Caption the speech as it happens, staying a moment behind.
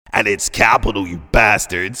And it's Kapital, you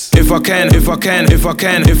bastards. If I can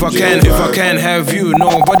have you,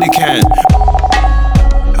 nobody can.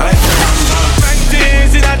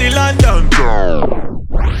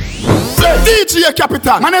 DJ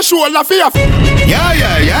Kapital, man, I show la fear. Yeah.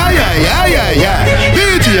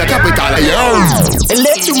 DJ Kapital, yeah.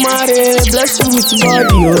 Let you marry, bless you with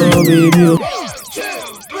body, oh baby.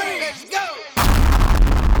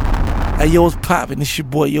 Hey, yo, it's poppin', it's your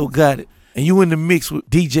boy, Yo Got It. And you in the mix with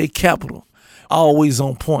DJ Kapital. Always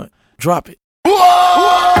on point. Drop it. Girl,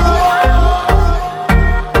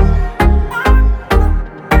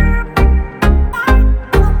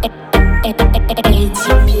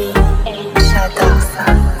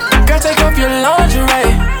 take off your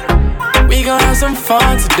lingerie. We gon' have some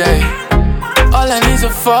fun today. All I need's a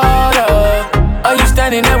photo. Are you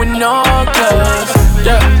standing there with no clothes?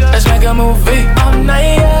 Yeah, let's make a movie all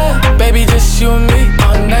night, yeah. Baby, just you and me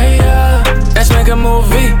all night, yeah. Let's make a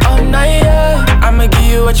movie all night, yeah. I'ma give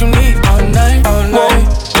you what you need all night, all night.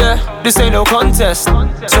 Whoa, yeah, this ain't no contest.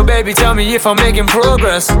 So baby, tell me if I'm making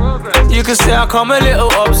progress. You could say I come a little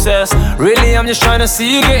obsessed. Really, I'm just trying to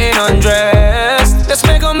see you getting undressed. Let's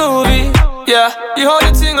make a movie, yeah. You hold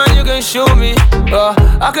the thing and you can show me.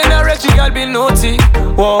 I can direct you, gotta be naughty.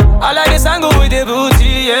 Whoa, I like this angle with the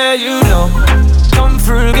booty, yeah, you know. Come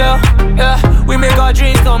through, girl, yeah. We make our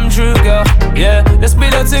dreams come true, girl, yeah. Let's be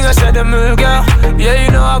the thing I said the move, girl. Yeah,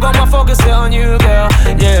 you know I got my focus set on you, girl,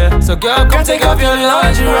 yeah. So girl, come take off your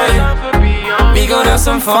lingerie. We gon' have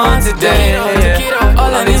some fun today, yeah.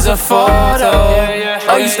 All I need's a photo.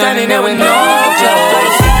 Are you standing there with no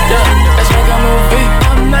clothes? Yeah, let's make a movie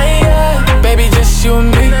all night, yeah. Baby, just you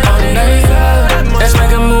and me all night, yeah. Let's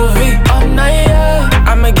make a movie all night, yeah.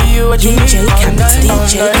 I'ma give you what you need all night,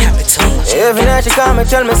 DJ Kapital. Every night she call me,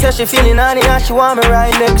 tell me, say she feeling honey and she want me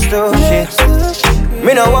right next to she.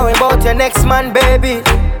 Me no worry about your next man, baby.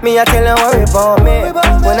 Me I tell her worry about me.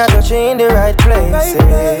 When I touch you in the right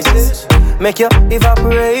places, make you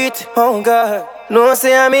evaporate, oh God. No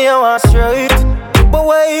say I'm me, I want straight. But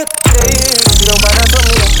wait, hey, you don't bother to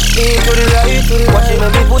me. Lean to the right, watching me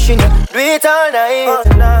be pushing you. Do it all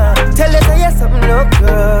night. Tell her say yes, something look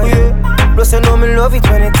good, yeah. Plus you know me love it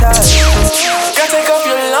when it tight. Girl, take off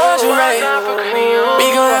your lingerie. We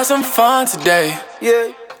gon' have some fun today.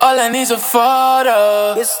 Yeah. All I need's a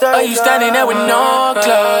photo. Are you standing there with no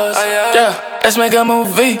clothes? Yeah, let's make a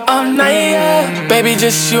movie all night, yeah. Baby,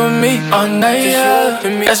 just you and me all night, yeah.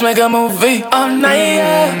 Let's make a movie all night,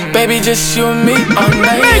 yeah. Baby, just you and me all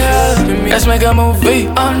night, yeah. Let's make a movie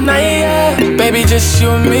all night, yeah. Baby, just you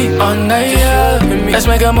and me all night, yeah. Let's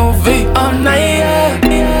make a movie all night,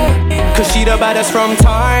 yeah. Cause she the baddest from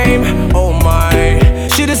time, oh my.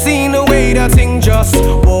 Should've seen the way that thing just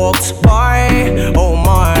walked by, oh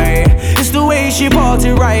my. It's the way she party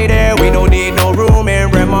right there. We don't need no room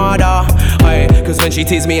in Ramada. Cause when she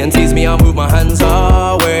tease me, I move my hands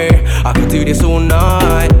away. I could do this all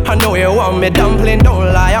night. I know you want me dumpling,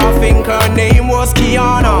 don't lie. I think her name was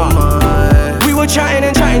Kiana. We were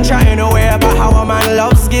chatting away about how a man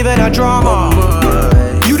loves giving a drama.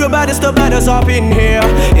 You the baddest up in here.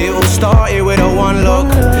 It all started with a one look.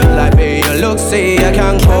 Like, babe, you look, say I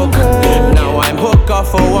can cook. Now I'm hooked up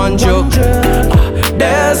for one joke.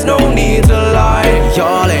 There's no need to lie.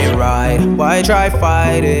 Y'all ain't right, why try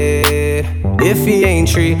fight it? If he ain't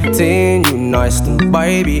treating you nice, then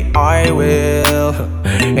baby, I will.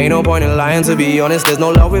 Ain't no point in lying, to be honest. There's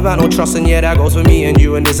no love without no trust, and yeah, that goes for me and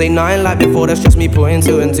you. And this ain't nothing like before, that's just me putting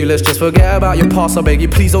two and two. Let's just forget about your past, I beg you,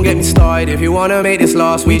 please don't get me started. If you wanna make this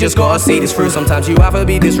last, we just gotta see this through. Sometimes you have to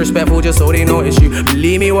be disrespectful just so they notice you.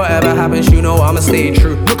 Believe me, whatever happens, you know I'ma stay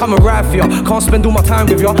true. Look, I'm a ride for ya, can't spend all my time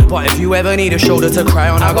with ya. But if you ever need a shoulder to cry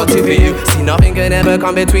on, I got two for you. See, nothing can ever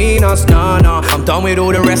come between us, nah. I'm done with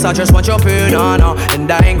all the rest, I just want your poo, nah. And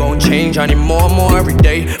I ain't gon' change, I need more and more every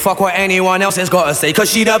day. Fuck what anyone else has gotta say, cause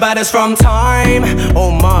she the baddest from time, oh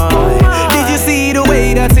my. Did you see the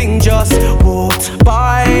way that thing just walked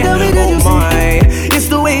by, oh my. It's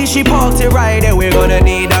the way she parked it right there. We're gonna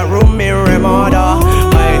need that room in Ramada.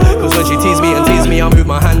 Cause when she tease me, I move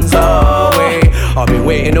my hands away. I've been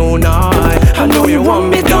waiting all night. I know you want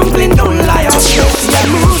me dumpling, don't lie. I'll that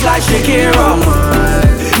moves like Shakira.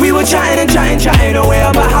 We were chatting away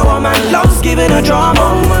about how a man loves giving a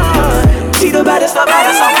drama. See the baddest up in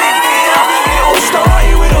here. It all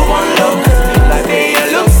started with a one look. Like, babe, you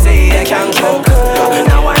look, say I can cook.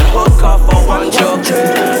 Now I'm hooked up for one joke.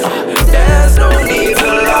 There's no need to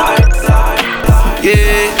lie.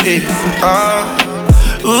 Yeah,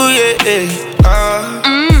 ooh yeah,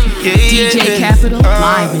 DJ Kapital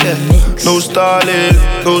live in the mix. No stalling,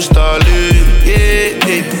 yeah,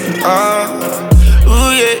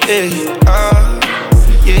 ooh yeah,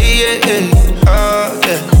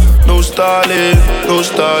 No stalling, no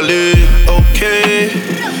stalling. Okay,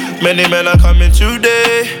 many men are coming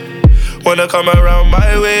today. Wanna come around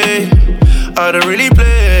my way. I don't really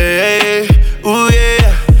play. Ooh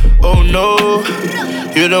yeah. Oh no,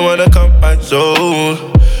 you don't wanna come my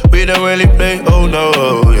zone. We don't really play. Oh no,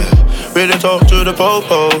 yeah. We don't talk to the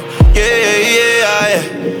popo. Yeah.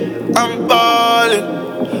 I'm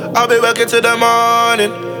ballin'. I'll be working till the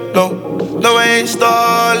morning. No, I ain't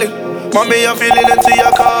stalling. Mommy, I'm feeling until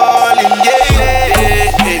you're calling. Yeah.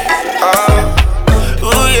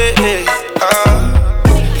 Ooh yeah. Yeah.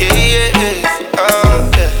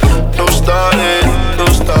 No stalling.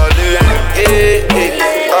 Yeah.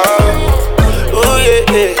 Ooh yeah.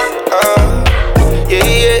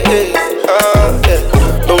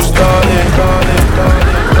 No stalling.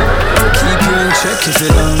 Keep you in check if you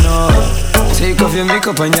don't know. Take off your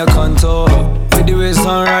makeup and your contour. With the way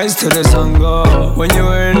sunrise till the sun go. When you're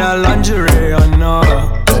wearing that lingerie, I know.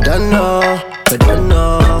 I don't know.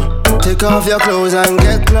 Take off your clothes and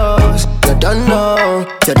get close. You don't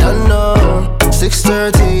know.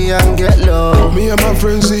 6:30 and get low. Me and my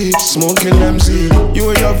friends see, smoking MC. You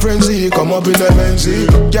and your friends see, come up in the MC.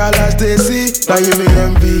 Girl, I stay see, now you me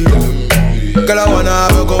envy. Girl, I wanna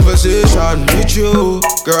have a conversation with you.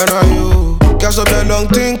 Girl, now you. Catch up a long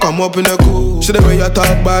thing, come up in the cool. See the way you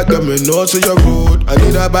talk back, let me know to your road. I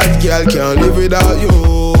need a bad girl, can't live without you.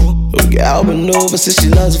 Girl, been over since she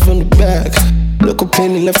loves it from the back. Look up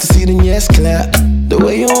in left to see the yes clap. The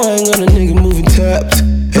way you hang on a nigga moving tapped.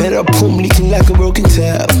 Head up, pump leaking like a broken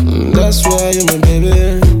tap. That's why you're my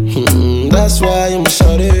baby. That's why you're my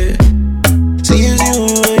shawty. See, it's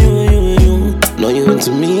you. No, you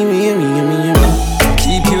into me.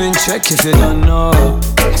 Keep you in check if you don't know.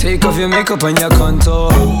 Take off your makeup and your contour.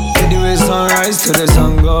 With the way sunrise till the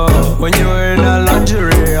sun go. When you're wearing that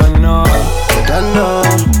lingerie, I know. You don't know.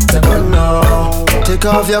 Take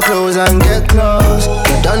off your clothes and get close.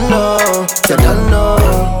 You don't know.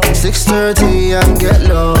 6:30 and get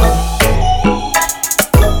low.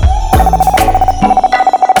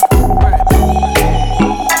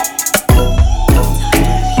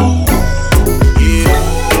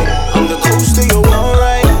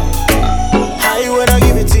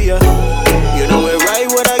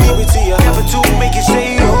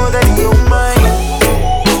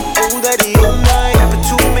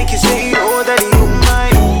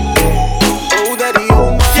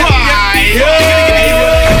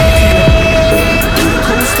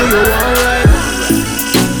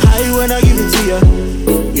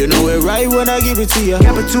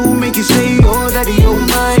 Kapital make you say, oh daddy, oh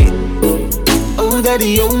my. Oh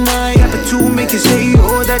daddy, oh my. Kapital make you say,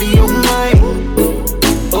 oh daddy, oh my.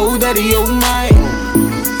 Oh daddy, oh my.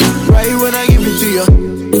 Right when I give it to you,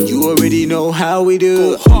 you already know how we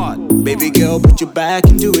do. Go hard, baby girl, put your back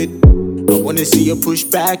into it. I wanna see you push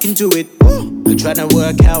back into it. I'm tryna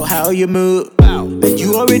work out how you move, and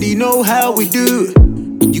you already know how we do.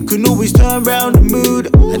 And you can always turn around the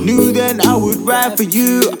mood. I knew then I would ride for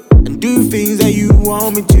you and do things that you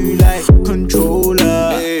want me to, like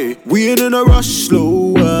controller. Hey. We ain't in a rush,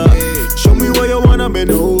 slower. Hey. Show me where you wanna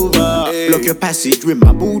bend over. Hey. Block your passage with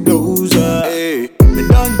my bulldozer. Hey. Me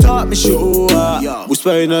done talk, me show up. Yeah.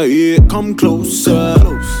 Whisper in her ear, come closer.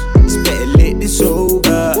 It's better let this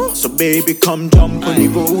over. Woo. So baby, come jump on the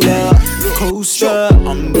roller coaster.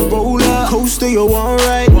 I'm the roller coaster, you're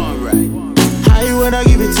alright. High when I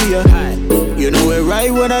give it to you. You know it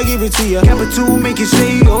right when I give it to you. Kapital make you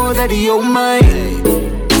say, oh daddy, oh my.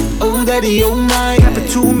 Oh daddy, oh my.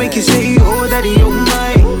 Kapital make you say, oh daddy, oh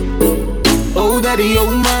my. Oh daddy,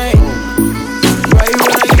 oh my. Right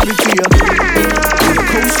when I give it to you. The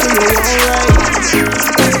coaster, you're alright.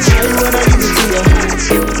 High when I give it to you.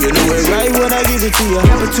 You know it right when I give it to you.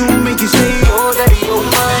 Kapital make you say, oh daddy, oh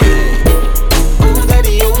my. Oh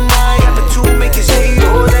daddy, oh my. Kapital make you say,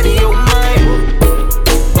 oh daddy, oh my.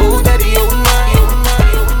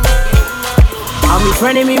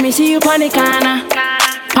 Running me see you on the corner.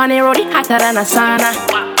 On the road, hotter than a sauna.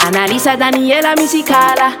 Analisa Daniela, me see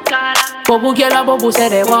Carla. Bobu girl, bobu say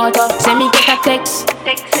the water. Send me get a text.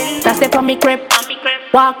 That's the from me crib.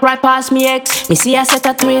 Walk right past me ex. Me see a set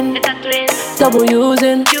a twin. Double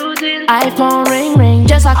using. iPhone ring.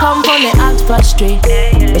 Just I come from the Oxford Street.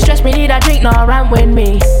 It stress me need a drink, no run with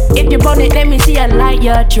me. If you burn it, let me see a light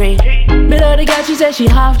your tree. Me love the girl, she said she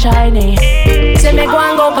half Chinese. Say me go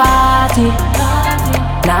and go party.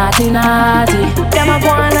 Naughty. Them a go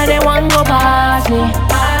and they want go past me.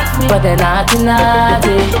 But they naughty.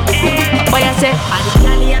 Boy I say, I the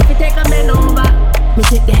candy have to take a man over. Me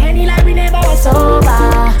take the Henny like we never was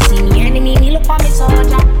sober. See me enemy, me look for me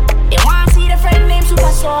soldier. They want to see the friend named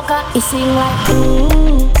Super Soaker. It sing like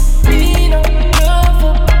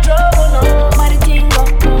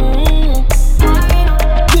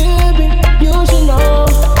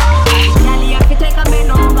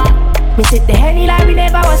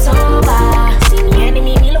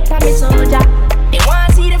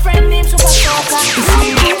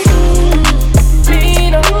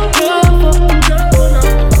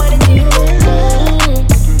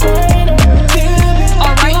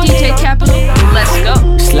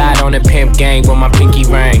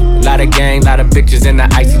rain. Lot of gang, lot of bitches in the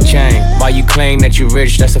icy chain. While you claim that you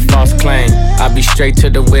rich, that's a false claim. I be straight to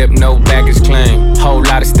the whip, no baggage claim. Whole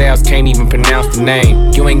lot of styles, can't even pronounce the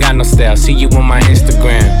name. You ain't got no style, see you on my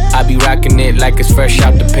Instagram. I be rocking it like it's fresh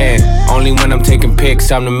out the pan. Only when I'm taking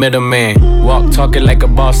pics, I'm the middleman. Walk talking like a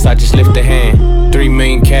boss, I just lift a hand. 3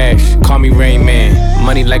 million cash, call me Rain Man.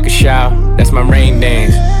 Money like a shower, that's my rain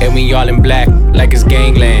dance. And we all in black, like it's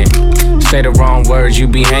gangland. Say the wrong words, you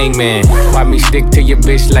be hangman. Why me stick to your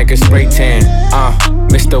bitch like a spray tan?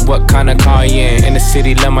 Mister, what kind of car you in the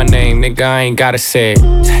city, love my name, nigga, I ain't gotta say it.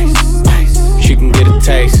 Taste, taste. She can get a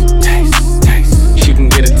taste. Taste, taste. She can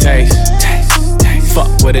get a taste. Taste, taste. Fuck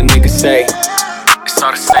what a nigga say. It's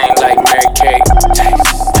all the same like Mary Kate.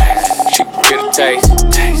 Taste, taste. She can get a taste.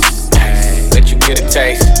 Taste, taste. Let you get a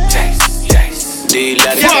taste. Taste, taste. Do you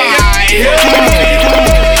let it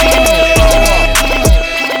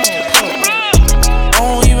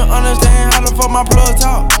my plug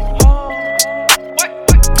talk.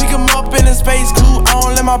 Pick him up in a space coupe, I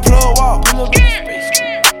don't let my plug walk.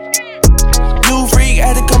 New freak,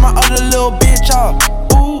 had to cut my other little bitch off.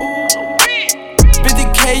 Ooh.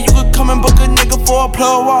 50K, you could come and book a nigga for a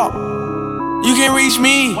plug walk. You can reach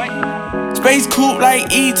me, space coupe like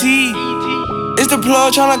E.T. It's the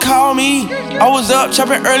plug tryna call me. I was up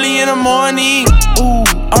chopping early in the morning. Ooh,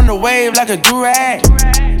 on the wave like a do-rag.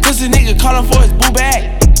 Pussy nigga calling for his boo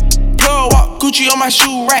bag. Plug walk, Gucci on my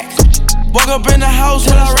shoe rack. Walk up in the house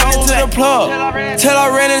till I ran into the plug. Till I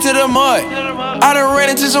ran into the mud. I done ran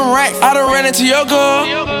into some racks. I done ran into your girl.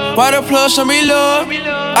 Why the plug show me love?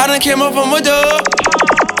 I done came up from a dub.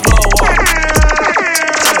 Plug walk.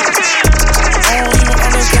 I don't even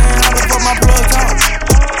understand how the fuck my plug talk.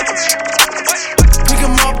 Pick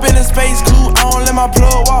him up in a space coupe, I don't let my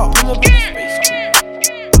plug walk.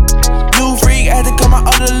 New freak, had to cut my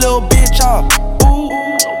other little bitch off.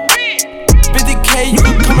 You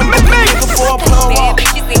can come and book a nigga for a plug walk. Bad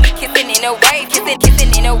bitches kissing in a wave,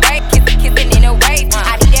 kissing in a wave, kissing in a wave.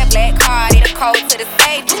 I need that black card, it a code to the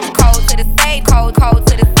safe, code to the safe, code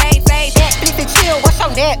to the safe, safe. That bitch chill, what's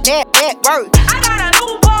on that word? I got a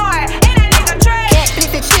new boy, and that nigga Trey. That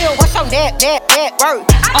bitch chill, what's on that word?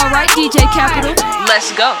 Alright, DJ Kapital,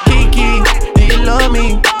 let's go. Kiki, do you love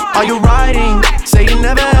me? Are you riding? Say you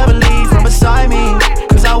never ever leave from beside me.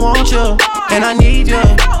 Cause I want you, and I need you.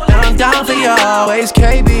 I'm down for you always,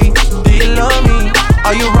 KB. Do you love me?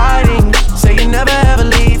 Are you riding? Say you never ever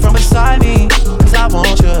leave from beside me. Cause I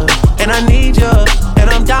want you, and I need you. And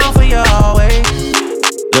I'm down for you always.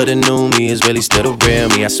 Look, the new me is really still the real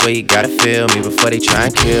me. I swear you gotta feel me before they try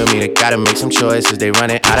and kill me. They gotta make some choices, they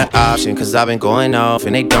running out of options. Cause I've been going off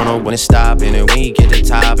and they don't know when to stop. And when you get to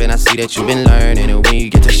top, and I see that you've been learning. And when you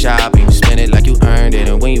get to shopping, you spend it like you earned it.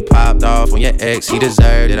 And when you popped off on your ex, he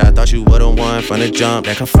deserved it. I thought you would've won from the jump,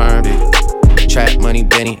 that confirmed it. Trap money,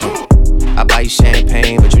 Benny. I buy you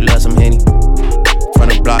champagne, but you love some Henny. From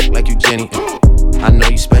the block like you Jenny. I know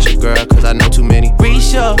you special, girl, cause I know too many.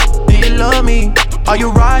 Risha, do you love me? Are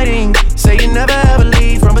you riding? Say you never ever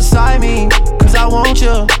leave from beside me. Cause I want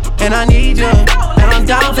you, and I need you. And I'm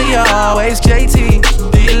down for you always, JT.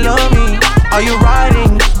 Do you love me? Are you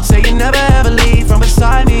riding? Say you never ever leave from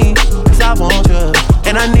beside me. Cause I want you,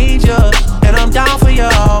 and I need you. And I'm down for you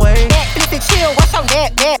always. That bitch chill, what's on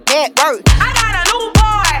that word? I got a new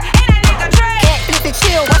boy, and that nigga Trey. That bitch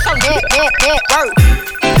chill, what's on that word?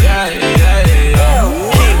 Yeah.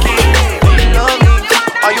 Kiki, do you love me?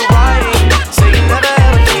 Are you riding? Say you never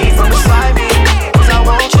ever leave from beside me. Cause I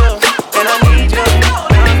want you, and I need you.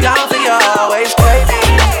 And I'm down for you always, baby.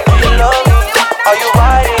 Do you love me? Are you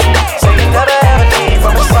riding? Say you never ever leave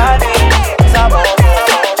from beside me. Cause I want you.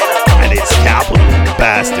 And it's Kapital,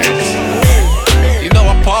 bastards. You know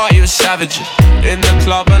I party with savages in the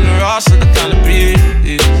club and the Ross and the kind of beat.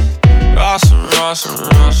 Ross.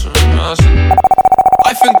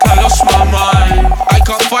 I think I lost my mind. I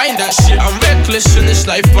can't find that shit. I'm reckless in this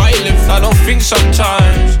life I live. I don't think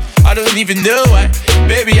sometimes. I don't even know why.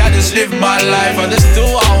 Baby, I just live my life. I just do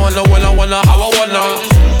what I wanna, when I wanna, how I wanna.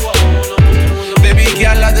 Baby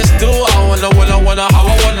girl, I just do what I wanna, when I wanna,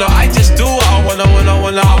 how I wanna. I just do what I wanna, when I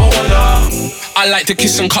wanna, how I wanna. I like to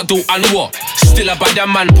kiss and cuddle and walk. Still a bad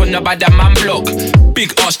man, pon a bad man block.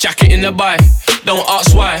 Big ass jacket in the buy. Don't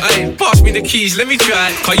ask why. Ay, pass me the keys, let me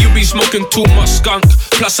try. Cause you be smoking too much skunk.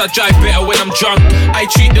 Plus I drive better when I'm drunk. I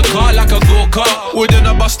treat the car like a go-kart. Wouldn't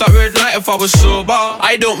I bust that red light if I was sober?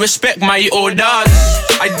 I don't respect my old dance.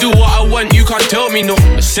 I do what I want, you can't tell me no.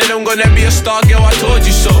 I said I'm gonna be a star, girl, I told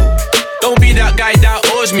you so. Don't be that guy that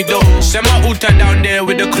owes me though. Send my ulta down there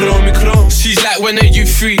with the chrome. She's like, when are you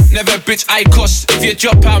free? Never bitch I cost. If you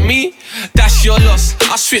drop out me, that's your loss.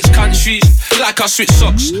 I switch countries like I switch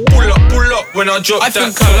socks. Pull up when I drop that.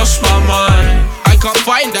 I think I lost my mind. I can't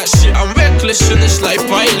find that shit. I'm reckless in this life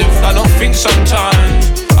I live. I don't think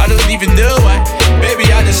sometimes. I don't even know why.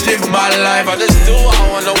 Baby, I just live my life. I just do what I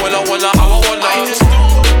wanna, when I wanna, how I wanna. I just do.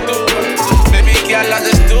 Baby girl, I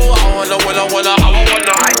just do what I wanna, when I wanna, how I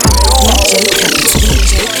wanna.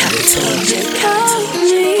 DJ Kapital.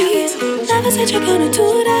 Never said you're gonna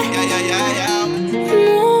do that.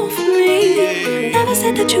 Move me. Never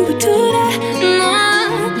said that you would do that. No,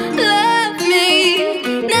 love me.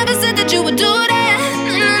 Never said that you would do that.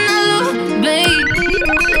 No, babe.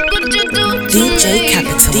 What you do to DJ me?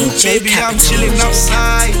 Kapital. Baby, I'm chilling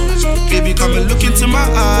outside. Baby, come and look into my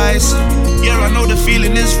eyes. Yeah, I know the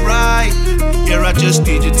feeling is right. Yeah, I just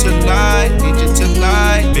need you tonight,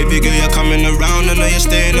 Baby girl, you're coming around, I know you're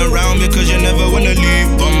staying around because you never wanna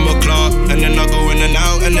leave. Bumble clock, and then I go in and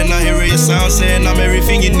out, and then I hear your sound saying I'm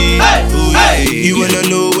everything you need. Ooh, yeah. You wanna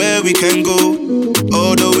know where we can go,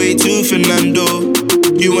 all the way to Fernando.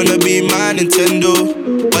 You wanna be my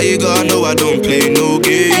Nintendo, but you gotta know I don't play no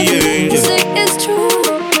games. It's true,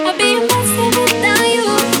 I'll be a monster without you.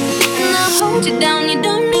 And I'll hold you down, you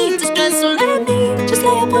don't need to stress, so let me just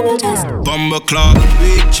lay up on your chest. Bumble clock,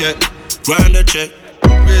 big check, grind the check,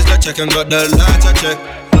 raise the check and got the lighter check.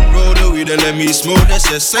 Roll the weed and let me smoke the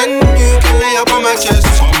cess, and you can lay up on my chest.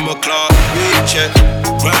 Bumble clock, big check,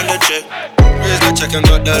 grind the check, raise the check and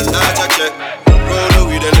got the lighter check. Roll the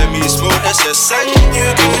weed and let me smoke the cess, and you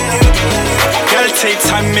can. Girl, take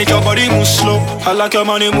time, make your body move slow. I like your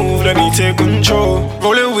money move, let me take control.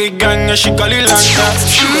 Roll it with gang, and she got it like that.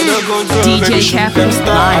 She got a good girl, baby, she can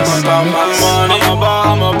start. I'm about my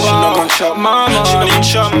money, she not gon' chop my money. She not gon'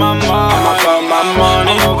 chop my money.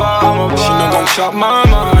 I'm about my money, she not gon' chop my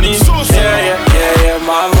money. Yeah,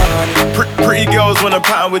 my money. Pretty girls wanna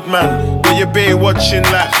pattern with man. But your bae watching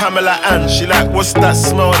like Pamela Ann. She like, what's that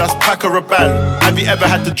smell? That's Pack or a band. Have you ever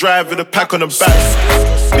had to drive with a pack on the back?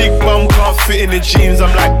 Big bum can't fit in the jeans.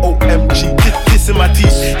 I'm like, OMG, kissing my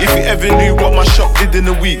teeth. If you ever knew what my shop did in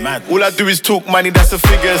a week, all I do is talk money, that's a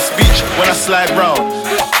figure of speech. When I slide round,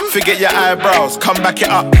 forget your eyebrows, come back it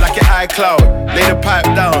up like your iCloud. Lay the pipe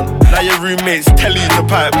down, now your roommates tell you to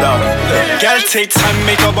pipe down. Girl, take time,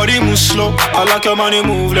 make your body move slow. I like your money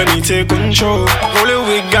move, let me take control. Roll it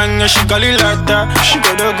with gang, and she got it like that. She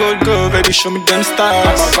got a good girl, baby, show me them stars.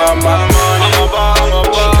 I'm about my money,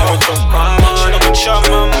 she never talk my money. She never chop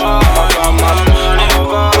my money, I'm about my money.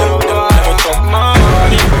 Never talk my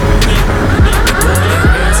money.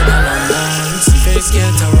 See face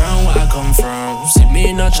get around where I come from. See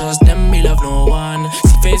me not trust them, me love no one.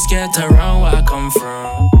 See face get around where I come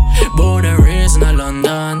from. Born and raised in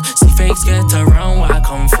London. See fakes get around where I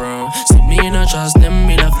come from. See me not trust them,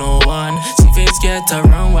 me love no one. See fakes get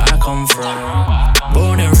around where I come from.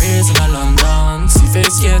 Born and raised in London. See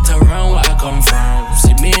fakes get around where I come from.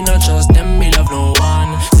 See me not trust them, me love no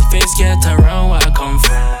one. See fakes get around where I come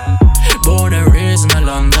from. Born and raised in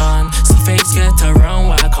London. See fakes get around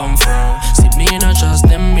where I come from. See me not trust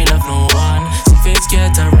them, me love no one. See fakes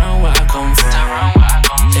get around where I come from.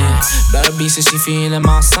 Yeah, better be so she feeling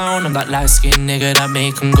my sound. I'm that light skinned nigga that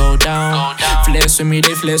make 'em go down. Flex with me,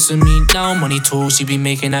 they flex with me now. Money tools, she be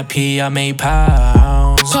making that P, I make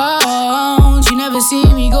pounds. Pounds, you never see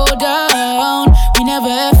me go down. We never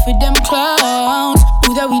F with them clowns.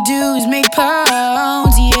 All that we do is make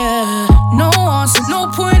pounds, yeah. No answer, no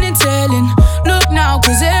point in telling. Look now,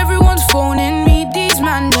 cause everyone's phoning me. These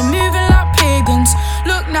man, they're moving like pagans.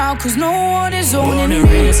 Look now, cause no one is owning me. Born and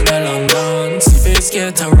raised in London. See face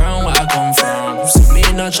get around where I come from. See me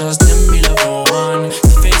not trust them, me love no one.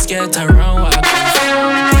 See face get around where I come from.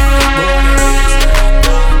 Born and raised in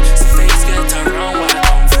London. See face get around where I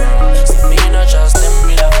come from. See me not trust them,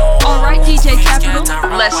 me love no one. Alright, DJ Kapital,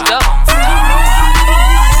 let's go.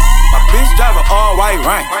 My bitch drive an all white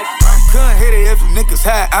rank. Couldn't hit it if you niggas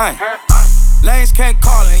had aim. Lanes can't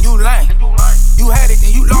call it and you lame. You had it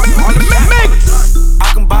and you lost it all the time.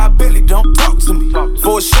 I can buy a Billy, don't talk to me.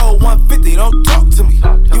 For a show 150, don't talk to me.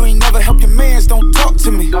 You ain't never help your mans, don't talk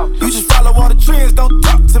to me. You just follow all the trends, don't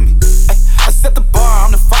talk to me. I set the bar,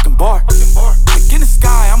 I'm the fucking bar. Look in the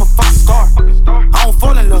sky, I'm a fucking star. I don't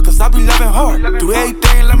fall in love cause I be loving hard. Do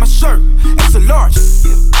everything like my shirt, extra large.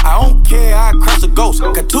 I don't care, I crash a ghost.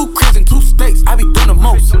 Got 2 cribs and 2 states, I be doing the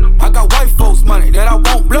most. I got white folks money that I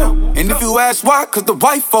won't blow. And if you ask why, cause the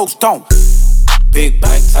white folks don't. Big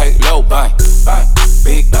bank, tight, low bank, bank.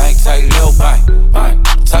 Big bank, tight, low bank, bank.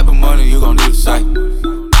 Type of money you gon' need a sight.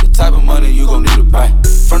 The type of money you gon' need a buy.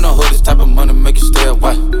 From the hood, this type of money make you stay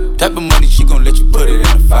away. Type of money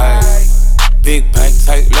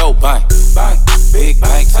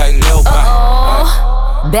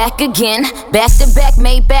Back again, back to back,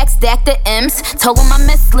 made back, stack the M's. Told him I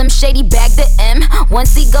miss Slim Shady, bag the M.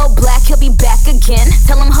 Once he go black, he'll be back again.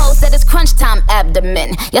 Tell him hoes that it's crunch time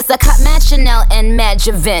abdomen. Yes, I caught Mad Chanel and Mad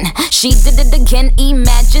Javin. She did it again,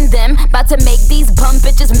 imagine them. About to make these bum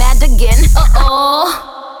bitches mad again.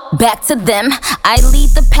 Back to them, I lead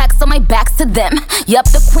the pack, so my back's to them. Yup,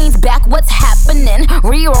 the queen's back, what's happening?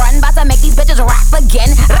 Rerun, about to make these bitches rap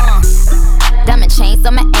again. Diamond chains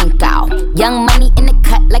on my ankle, young money in the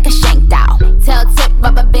cut like a shank doll. Tell tip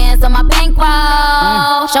rubber bands on my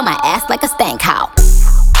bankroll, show my ass like a stank cow.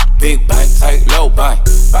 Big bank, tight, low bank,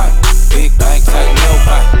 big bank, tight, low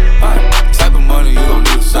bank. Type of money you gon'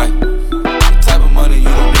 need a sight. Type of money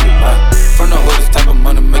you gon' need a buy. From the hood, this type of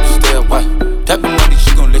money make you stay away. Type of money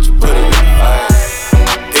she gon' let you put it in the bag.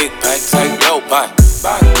 Big bank, tight, low bank.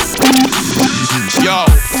 Yo,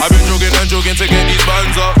 I've been jogging to get these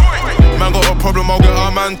bands up. Man got a problem, I'll get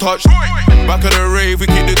our man touched. Back of the rave, we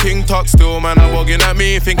keep the ting tucked. Still, man, I'm bugging at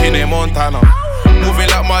me, thinking they Montana. Moving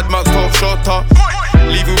like Mad Max, top shotter.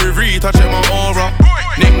 Leaving with retouching my aura.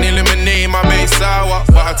 Nickname lemonade, my base sour.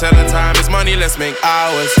 But I tell the time it's money, let's make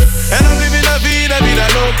hours. And I'm living la vida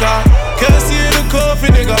loca. Kirsty in the coffee,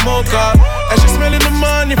 nigga mocha. And she smelling the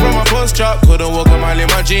money from my first drop. Couldn't walk a mile in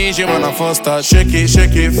my jeans, you when I first start. Shake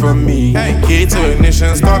it from me. Key to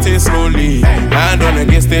ignition, start it slowly. Hand on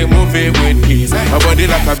against it, move it with peace. My body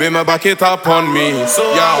like a beamer, back it up on me. So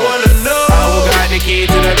I wanna know how got the key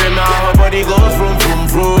to the beamer. My body goes vroom, vroom,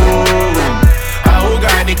 vroom. Who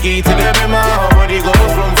got the key to the beamer? Her body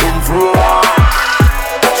goes from vroom.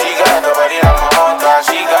 She got the body like a motor.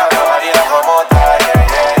 She got the body like a motor.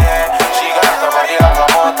 Yeah. She got the body like a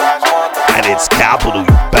motor. And it's Kapital,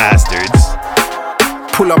 you bastards.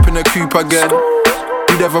 Pull up in a coupe again.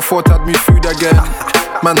 You never thought I'd be food again.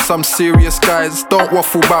 Man, some serious guys. Don't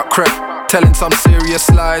waffle about crap. Telling some serious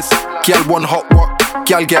lies. Girl want hot what?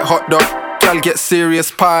 Girl get hot dog. Girl get serious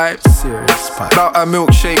pipes. Bout a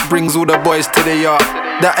milkshake brings all the boys to the yard.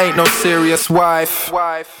 That ain't no serious wife.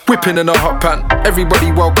 Whipping in a hot pan,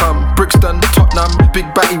 everybody welcome. Brixton, Tottenham,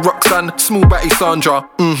 big batty Roxanne, small batty Sandra.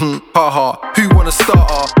 Haha, who wanna start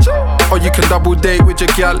her? Or you can double date with your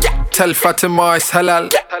gal. Tell Fatima it's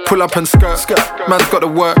halal. Pull up and skirt. Man's got to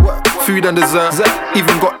work, food and dessert.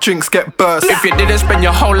 Even got drinks get burst. If you didn't spend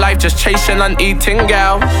your whole life just chasing and eating,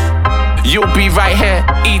 gal, you'll be right here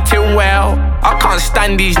eating well. I can't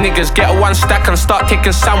stand these niggas. Get one stack and start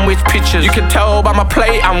taking sandwich pictures. You can tell by my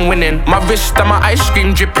plate I'm winning. My wrist and my ice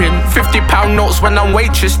cream dripping. £50 notes when I'm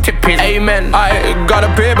waitress tipping. Amen. I got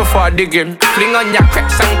a beer before I dig in. Fling on your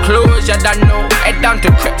crepes and clothes, you don't know. Head down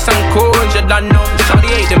to crepes and clothes, you don't know.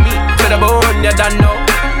 Shawty ate the meat to the bone, you don't know.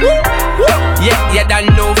 Yeah, you don't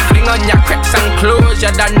know. Fling on your crepes and clothes,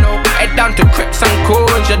 you don't know. Head down to crepes and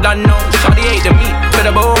clothes, you don't know. Shawty ate the meat to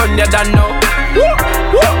the bone, you don't know.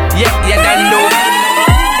 Yeah, you don't know.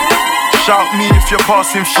 Shout me if you're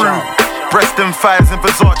passing through. Breast and thighs and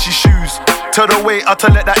Versace shoes. Tell the waiter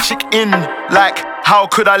to let that chick in. Like, how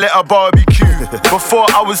could I let her barbecue? Before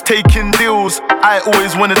I was taking deals, I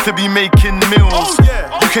always wanted to be making meals.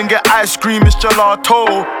 You can get ice cream, it's gelato,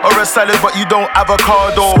 or a salad but you don't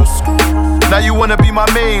avocado. Now you wanna be my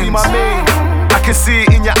main. I can see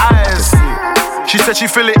it in your eyes. She said she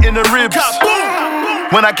feel it in the ribs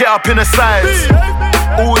when I get up in the sides.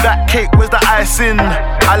 All that cake, where's the icing?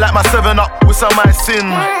 I like my 7-Up with some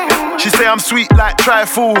icing. She say I'm sweet like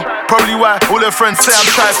trifle. Probably why all her friends say I'm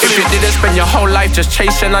trifling. If you didn't spend your whole life just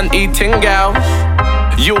chasing and eating, gal,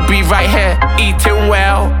 you'll be right here eating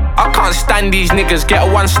well. I can't stand these niggas. Get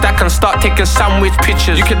one stack and start taking sandwich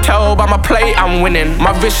pictures. You can tell by my plate I'm winning.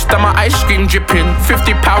 My wrist and my ice cream dripping.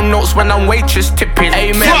 £50 notes when I'm waitress tipping.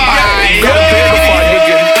 Amen. I got a beer before I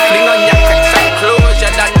dig in. Fling on your crepes and clothes,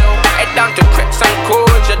 you don't know. Head down to crepes and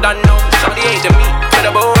clothes, you don't know. Shawty ate the meat to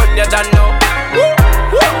the bone, you don't know.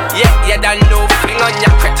 Yeah, you don't know. Fling on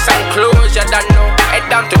your crepes and clothes, you don't know. Head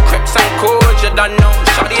down to crepes and clothes, you don't know.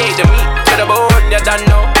 Shawty ate the meat to the bone, you don't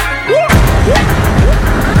know.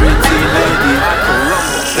 Pretty lady, I can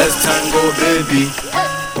rumble. Let's tango, baby.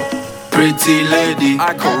 Pretty lady,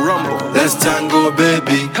 I can rumble. Let's tango,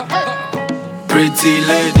 baby. Pretty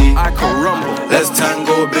lady, I can rumble. Let's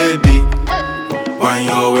tango, baby. Wine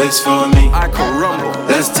your waist for me, I can rumble.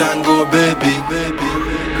 Let's tango, baby.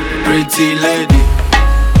 Pretty lady,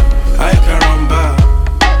 I can rumble.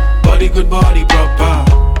 Body good, body proper.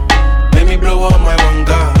 Make me blow up my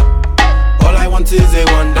wanga. All I want is a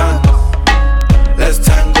one dance. Let's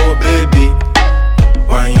tango, baby.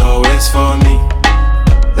 Wine your waist for me.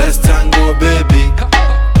 Let's tango, baby.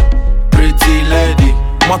 Pretty lady.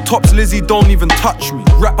 My tops Lizzie don't even touch me.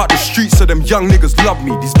 Rap out the streets so them young niggas love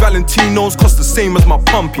me. These Valentinos cost the same as my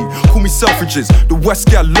pumpy. Call me Selfridges, the West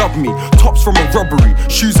girl love me. Tops from a robbery,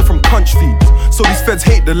 shoes are from punch feeds. So these feds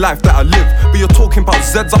hate the life that I live. But you're talking about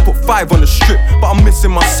Zeds, I put 5 on the strip. But I'm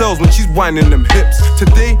missing my cells when she's whining them hips.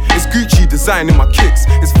 Today, it's Gucci designing my kicks.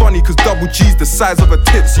 It's funny cause double G's the size of her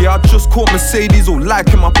tits. Yeah, I just caught Mercedes all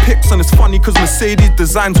liking my pics. And it's funny cause Mercedes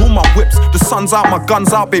designs all my whips. The sun's out, my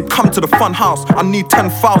gun's out, babe, come to the fun house. I need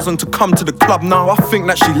 10,000 to come to the club now. I think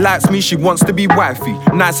that she likes me, she wants to be wifey.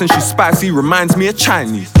 Nice and she's spicy, reminds me of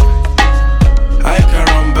Chinese. I can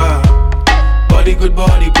run back, body good,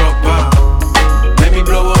 body proper. Let me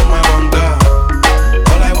blow up my wonder.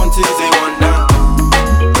 All I want is a wonder.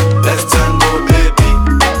 Let's tango, baby.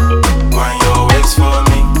 Why you always for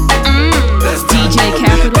me? Let's DJ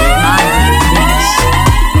Kapital,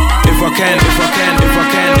 If I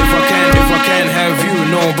can have you,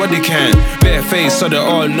 nobody can. Bare face so they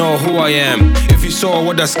all know who I am. If you saw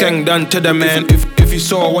what the skank done to the man, if you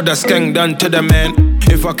saw what the skank done to the man.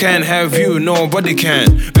 If I can't have you, nobody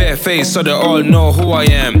can. Bare face so they all know who I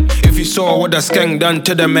am. If you saw what the skank done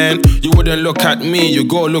to the man, you wouldn't look at me, you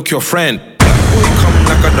go look your friend. Boy come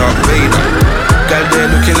like a Dark Vader. Girl there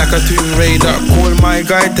looking like a Tomb Raider. Call my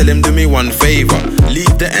guy, tell him do me one favor.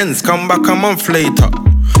 Leave the ends, come back a month later.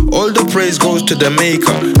 All the praise goes to the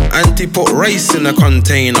maker. Auntie put rice in a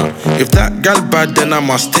container. If that gal bad, then I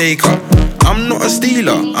must take her. I'm not a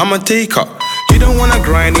stealer, I'm a taker. He don't wanna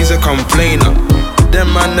grind, he's a complainer.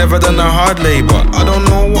 Them man never done a hard labor. I don't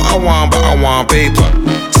know what I want, but I want paper.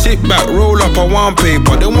 Sit back, roll up, I want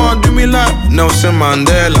paper. They want do me like Nelson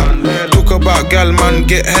Mandela. Talk about gal, man,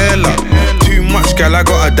 get hella. Too much gal, I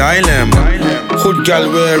got a dilemma. Hood gal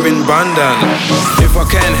wearing bandana. If I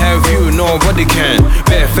can't have you, nobody can.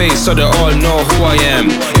 Bare face so they all know who I am.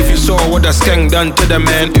 If you saw what the skank done to the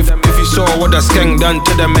man, if you saw what the skank done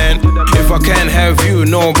to the man. If I can't have you,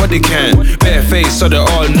 nobody can. Bare face so they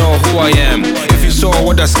all know who I am. If you saw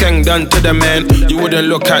what the skank done to the man, you wouldn't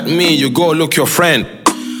look at me, you go look your friend.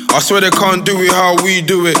 I swear they can't do it how we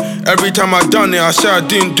do it. Every time I done it, I said I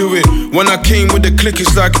didn't do it. When I came with the click,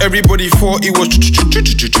 it's like everybody thought it was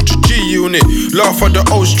G-Unit. Laugh at the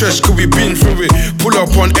old stress, cause we been through it. Pull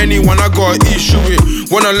up on anyone, I gotta issue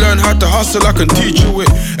it. When I learn how to hustle, I can teach you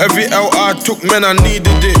it. Every L I took, man, I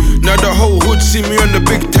needed it. Now the whole hood see me on the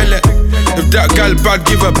big tele. If that gal bad,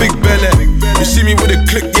 give her big belly. You see me with a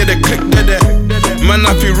click, yeah, the click there. Man,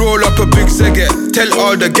 if you roll up a big segget, tell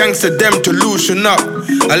all the gangster them to loosen up.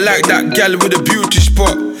 I like that gal with a beauty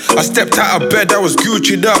spot. I stepped out of bed, I was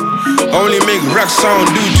Gucci'd up. I only make racks, I don't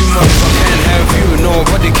do too much. If I can't have you,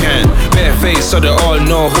 nobody can. Bare face so they all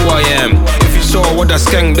know who I am. If you saw what the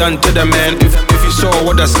skank done to the man, if you saw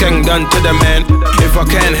what the skank done to the man. If I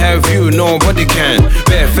can't have you, nobody can.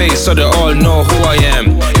 Bare face so they all know who I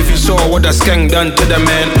am. If you saw what the skank done to the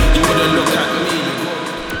man, you wouldn't look at me.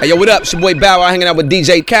 Hey yo, what up? It's your boy Bow Wow hanging out with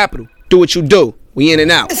DJ Kapital. Do what you do. We in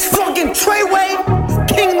and out. It's fucking Treyway,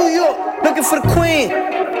 King New York, looking for the queen.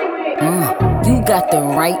 You got the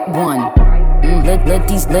right one. Let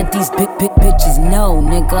these big bitches know,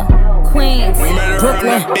 nigga. Queens,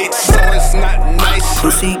 Brooklyn. So it's not nice.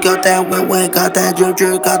 Pussy got that wet, got that drip,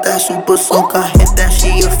 got that super soak. I hit that,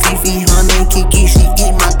 she a Fifi, her name Kiki. She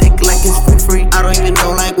eat my dick like it's free. I don't even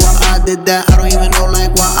know like why I did that. I don't even know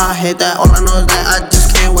like why I hit that. All I know is that I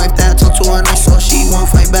just can't wipe that. Talk to her nice, so she won't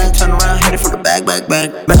fight back. Turn around, hit it from the back. Back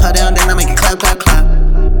her down, then I make it clap.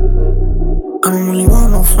 I don't really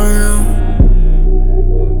want no friends.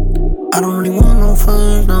 I don't really want no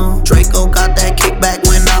friends, no. Draco got that kickback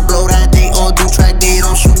when I blow that. They all do track, they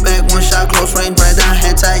don't shoot back. One shot, close range, bread down,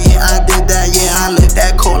 head tight. Yeah, I did that, yeah, I lived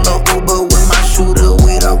that. Call up Uber with my shooter,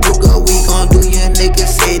 with a Ruger. We gon' do your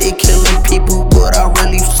niggas say they killing people, but I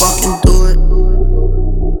really fucking do it.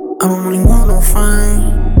 I don't really want no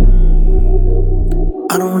friends.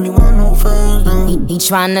 I don't really want no friends, no. He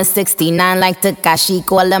tryna 69 like Takashi,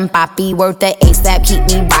 call him Papi, worth the ASAP, keep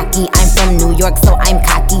me rocky. I'm from New York, so I'm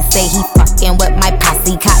cocky. Say he fucking with my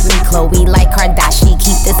posse, caught me Chloe like Kardashian.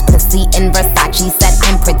 Keep this pussy in Versace, said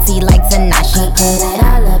I'm pretty like Tanashi. Put it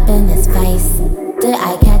all up in his face. Did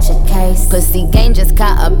I catch a case? Pussy gang just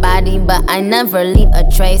caught a body, but I never leave a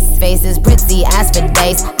trace. Face is pretty as for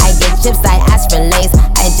days. I get chips, I ask for lace.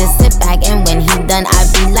 I just sit back and when he done, I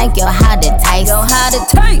be like, yo, how'd it taste? Yo, how'd it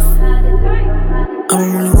taste? I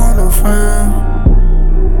don't really want no friends.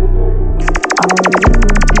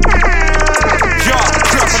 Drop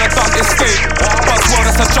on a dark estate. Buzzword,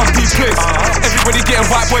 that's a jumpy place. Everybody getting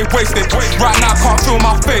white boy wasted. Right now, I can't feel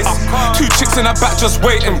my face. Two chicks in the back just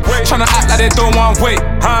waiting. Tryna act like they don't want wait.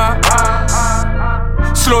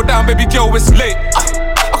 Slow down, baby girl, it's late.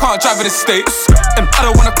 I can't drive in the States. And I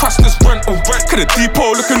don't wanna crash this rental. Cause the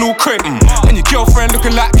depot looking all creme. And your girlfriend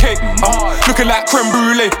looking like cake. Looking like creme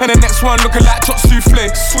brulee. And the next one looking like chop souffle.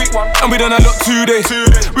 Sweet one. And we done a lot today.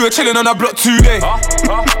 We were chilling on our block today.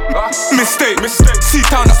 Mistake.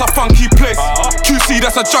 C-Town, that's a funky place. QC,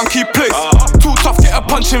 that's a junkie place. Too tough, get a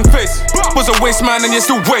punch in face. Was a waste man and you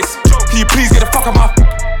still waste. Can you please get the fuck out my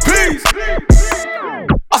please?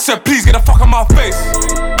 I said please get the fuck out my face.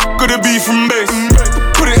 Gotta be from base.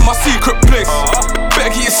 Put it in my secret place.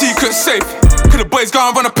 Better keep your secret safe. Cause the boys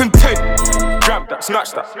gonna run up and take. Grab that,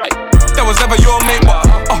 snatch that. That was never your mate, but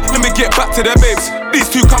let me get back to the babes. These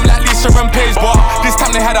two come like Lisa and Paige, but this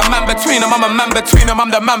time they had a man between them. I'm a man between them,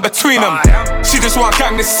 I'm the man between them. She just want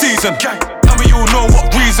gang this season. And we all know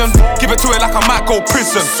what reason. Give it to her like I might go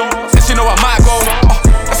prison. And she know I might go.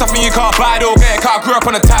 That's something you can't buy, though, get it, cause I grew up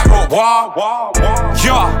on a tightrope.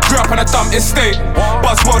 Yeah, grew up on a dumb estate.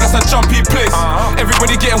 Buzzword, that's a jumpy place.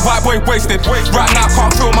 Everybody getting white boy wasted. Right now,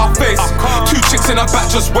 can't feel my face. Two chicks in the back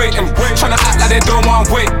just waiting. Tryna act like they don't want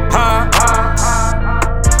wait.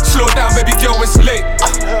 Slow down, baby girl, it's late.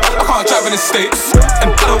 I can't drive in the States.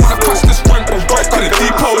 And I don't wanna crash this rental. Cause the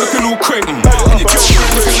depot looking all creme. And your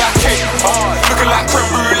girlfriend looking like cake. Looking like creme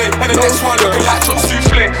brulee. And the next one looking like chop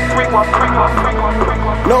souffle.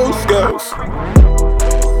 No skills.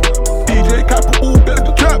 DJ Kapital, get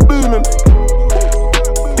the trap booming.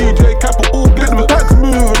 DJ Kapital, get the packs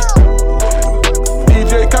moving.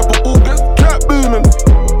 DJ Kapital, get the trap booming.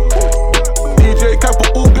 DJ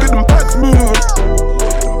Kapital, get them packs moving.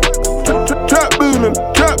 Trap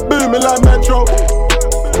booming like Metro.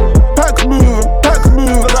 Packs moving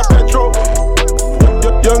like petrol.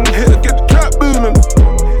 Young hitter, get the trap booming.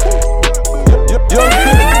 Young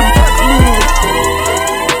hitter, get them packs moving.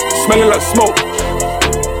 Smelling like smoke.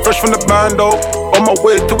 Fresh from the bando, on my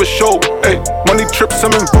way to a show. Ay, money trips,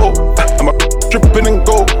 I'm involved. I'm a dripping and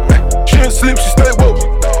gold. She ain't sleep, she stay woke.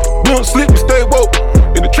 We don't sleep, we stay woke.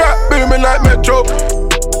 In the trap booming like Metro.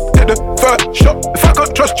 Take the first shot. If I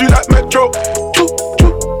can't trust you like Metro.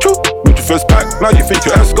 With your first pack, now you think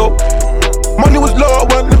you're Esco. Money was low, I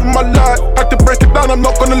weren't living my life. Had to break it down, I'm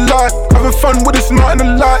not gonna lie. Having fun with this night in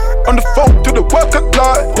the light. On the phone to the work at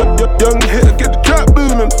light. Young hitter, get the trap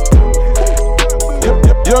booming.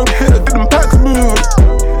 Young hitter, get them packs moving.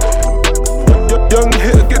 Young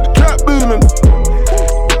hitter, get the trap booming.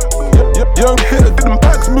 Young hitter, get them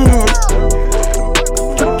packs moving.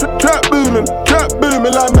 Trap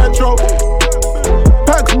booming like Metro.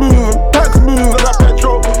 Packs moving like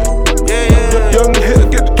petrol. Young hitter,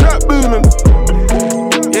 get the trap booming.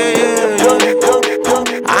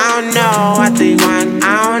 I don't know what they want, I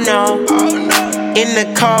don't know. In the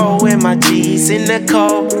cold with my G's in the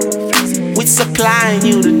cold. We supplying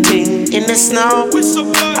you the thing in the snow.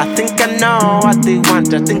 I think I know what they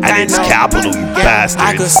want, I think and I know. And it's Kapital, you bastards.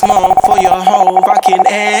 I could smoke for your whole fucking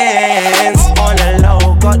ends. On the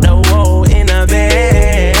low, got the woe in a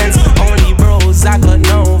Benz. Only bros, I got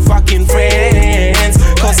no fucking friends.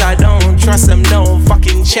 Cause I don't trust them, no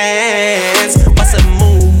fucking chance. What's a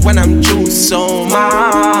move when I'm juiced so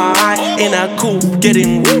much? In a coupe,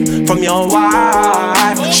 getting whooped from your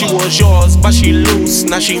wife. She was yours, but she loose,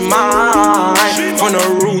 now she mine. From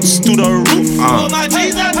the roots to the roof.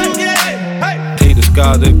 Take the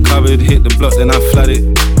sky, they covered, hit the block, then I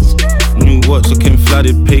flooded. New watch looking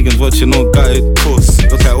flooded, pagans watching all gutted.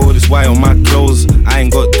 Look at all this white on my clothes, I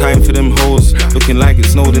ain't got time for them hoes. Looking like it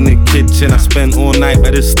snowed in the kitchen, I spent all night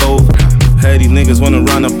by the stove. Heard these niggas wanna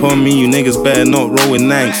run up on me, you niggas better not roll with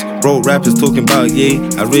nanks. Broke rappers talking about yay,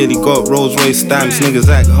 I really got Rolls Royce stamps. Niggas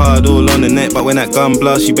act hard all on the net, but when that gun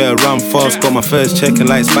blast, you better run fast. Got my first check and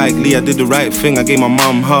like Spike Lee, I did the right thing, I gave my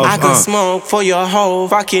mom half. I could smoke for your whole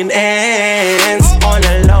fucking ends. On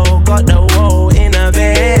the low, got the woe in a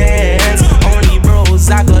Benz. Only bros,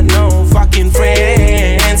 I got no fucking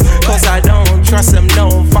friends. Cause I don't trust them,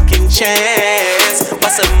 no fucking chance.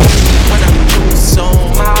 What's a move when I'm juiced so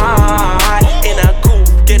high? In a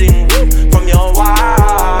coupe, getting whooped from your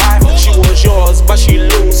wife. She was yours, but she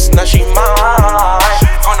loose, now she mine.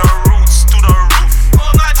 On the roots to the roof.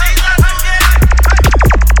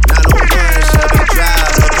 Not on one, Shelby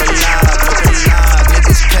Drive, look alive.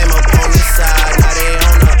 Niggas came up on the side, now they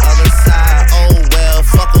on the other side. Oh well,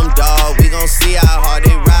 fuck them, dog.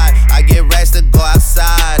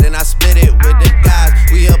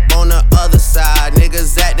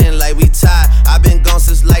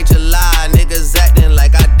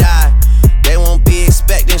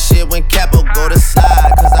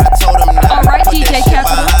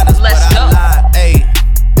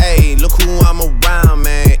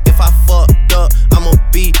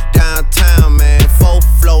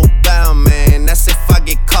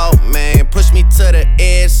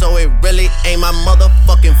 ain't my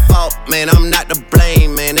motherfucking fault, man. I'm not to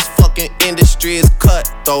blame, man. This fucking industry is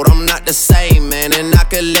cutthroat. I'm not the same, man. And I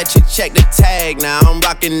could let you check the tag now. I'm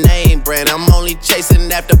rocking name brand. I'm only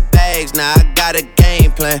chasing after bags now. I got a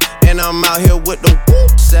game plan, and I'm out here with the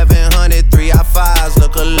whoop. 700 3i5s,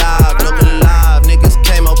 look alive, look alive. Niggas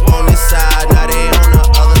came up on this side, now they on the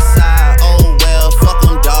other side. Oh well, fuck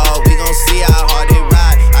them, dawg. We gon' see how hard they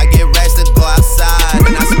ride. I get racks to go outside,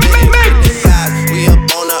 and I spit it with the guys. We up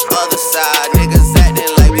on the other side, niggas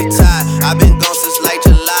acting like we tied. I been gone since like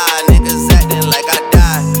July, niggas acting like I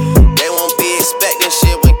died. They won't be expecting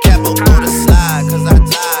shit when Capo go to slide. Cause I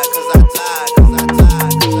died, cause I died, cause I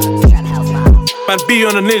died, cause I died. Man, be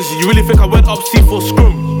on the nizzy, you really think I went up C4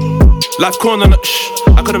 scrum? Life corner,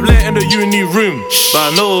 I could've let in the uni room,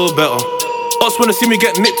 but I know better. Us wanna see me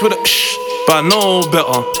get nicked with a but I know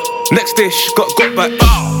better. Next day, got back.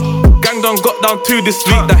 Gang done got down to this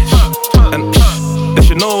week, that and they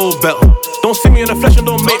should know better. Don't see me in the flesh and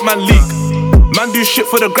don't make man leak. Man do shit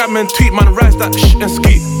for the gram and tweet, man rise that and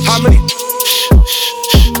ski. How many?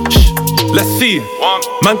 Let's see.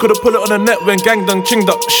 Man could've put it on the net when gang done chinged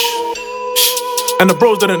up. And the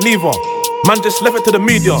bros didn't leave one. Man just left it to the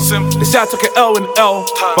media. They say I took an L in L,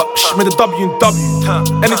 but made a W in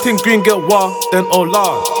W. Anything green get wild, then oh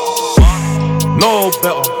lord. No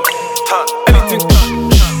better. Anything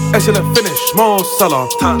excellent finish, more seller.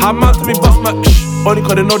 How man to me bust my only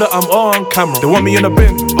cause they know that I'm on camera. They want me in the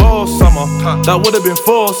bin all summer. That would've been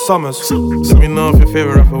 4 summers. Let me know if your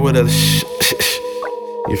favorite rapper would've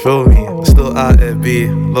you feel me? I'm still out there, B.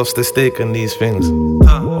 Lost the stake on these things.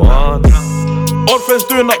 One. Old friends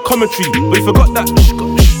doing like commentary, but he forgot that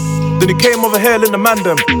then he came over here in the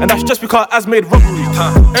mandem, and that's just because Az made robbery.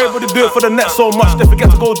 Everybody do it for the net so much, they forget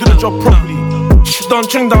to go do the job properly. Done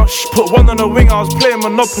ching down, put one on the wing, I was playing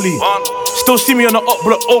Monopoly. Still see me on the up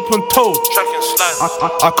block, open toe.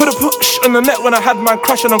 I could've put on the net when I had man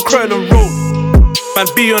crashing on Croydon Road. Man,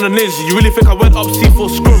 be on the nizzy, you really think I went up C4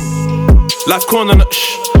 scrum? Life corner,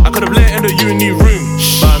 I could've let in the uni room,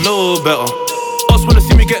 but I know better. Us wanna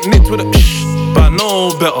see me get nicked with a but I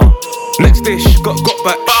know better. Next day, got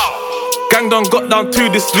back. Gang done got down to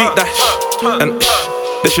this week, that and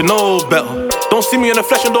they should know better. Don't see me in the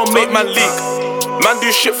flesh and don't make man leak. Man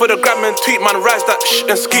do shit for the gram and tweet, man rise that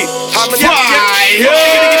and ski. How many?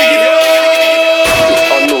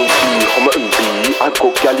 Unknown T, Homer and B. I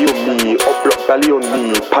got galley on me, up block belly on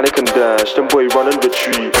me. Panic and dash, them boy run and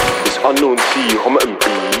retreat. It's unknown T, Homer and B.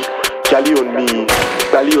 Galley on me,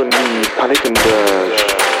 belly on me. Panic and dash.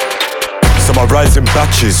 So I rise in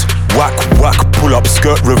batches, whack, whack, pull up,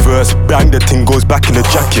 skirt reverse, bang, the thing goes back in the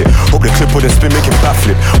jacket. Hope the clip with the spin making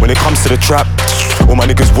backflip. When it comes to the trap, all my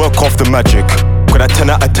niggas work off the magic. Got that 10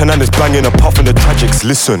 out of 10 and it's banging a puff in the tragics.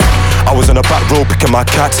 Listen, I was on the back row picking my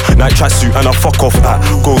cats, night tracksuit and I fuck off at.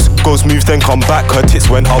 Goes move then come back, her tits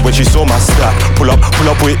went out when she saw my stack. Pull up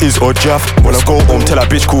where it is or Jaff. When I go home, tell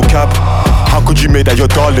that bitch call cab. How could you make that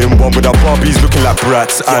your darling one with our Barbies looking like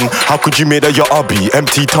brats? And how could you make that your hubby?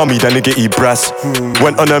 Empty tummy, then nigga eat brass.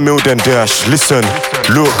 Went on a mill then dash. Listen,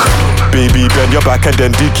 look, baby, bend your back and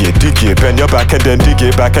then dig it. Bend your back and then dig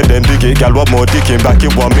it, back and then dig it. Gal, what more digging? Back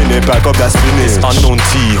in 1 minute, back up that spinach. Unknown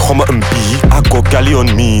T, Homer and B. I got galley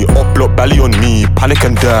on me, up block belly on me. Panic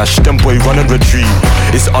and dash, them boy run and retreat.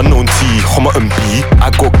 It's unknown T, Homer and B.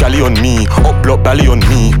 I got galley on me, up block belly on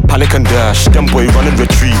me. Panic and dash, them boy run and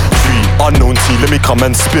retreat. Unknown T, let me come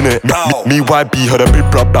and spin it. Me YB heard a big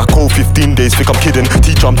blood back, oh 15 days, think I'm kidding.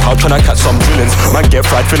 T jumped out tryna catch some drillings. Man get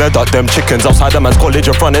fried, finna duck them chickens. Outside the man's college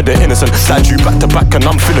in front of the innocent. Slide you back to back and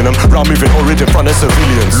I'm feeling them. Round moving already in front of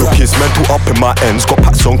civilians. Look, it's mental up in my ends. Got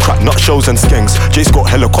packs on crack, nutshells and skanks. Jace got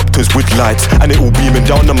helicopters with lights, and it all beaming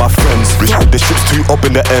down on my friends. The ship's too up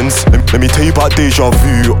in the ends. Let me tell you about deja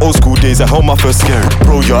vu. Old school days, I held my first scare.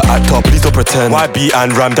 Bro, you're actor, please don't pretend. YB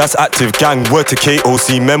and Ram, that's active gang. Word to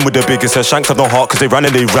KOC, men with the biggest shanks have no heart, cause they ran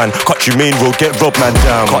and they ran. Cut you main road, get robbed man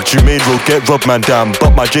down. Cut you main road, get robbed man down.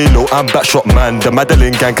 But my J-Lo, I'm backshot man. The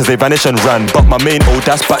Madeline gang, cause they vanished and ran. But my main old,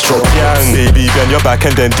 that's backshot gang. Baby, bend your back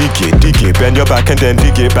and then dig it. Bend your back and then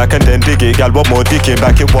dig it, back and then dig it. Gal, what more digging?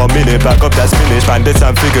 Back in 1 minute, back up that spinach. Bandits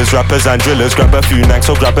and figures, rappers and drillers. Grab a few nanks,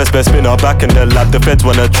 so grab a spare spinner. Back in the lab, the feds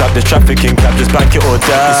wanna trap the trafficking cab. Just bank it or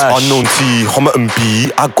dash. It's unknown T, Homer and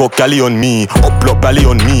B. I got galley on me, up block belly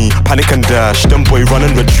on me. Panic and dash, them boy run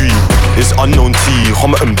and retreat. It's unknown T,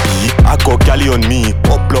 Homer and B. I got galley on me,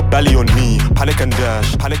 up block belly on me. Panic and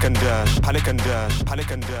dash, panic and dash, panic and dash,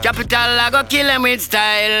 panic and dash. Kapital, I go kill him with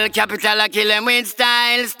style. Kapital, I kill him with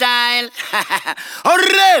style, style.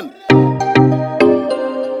 Orem!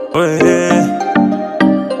 Oh yeah,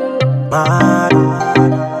 mad.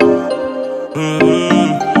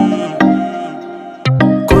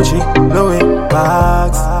 Coaching Louis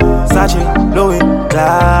bags, Sachi, Louis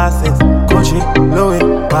glasses, Gucci, Louis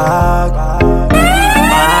bag.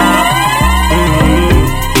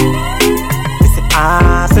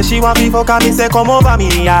 Say she want me fuck and me say come over me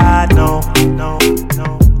yard. No.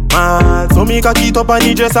 Man, so me cock it up and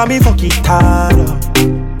the dress and me fuck it hard.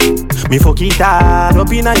 Me fuck it hard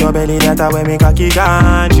up inna your belly, that's where me cocky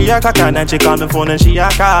gone. She a cock and she call me phone and she a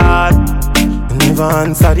call. Never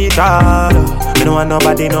answer the call. Me no want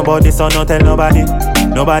nobody, so no tell nobody.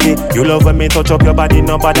 You love when me touch up your body.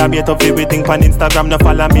 Nobody beat up everything pan Instagram. No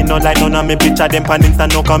follow me, no like none of me picture them pan Insta.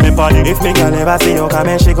 No comment for it. If me girl ever see you come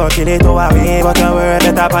and she go kill it away. But your word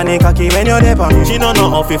better panic cocky when you're there for me. She don't know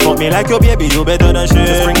how to fuck me like your baby. You better than shit.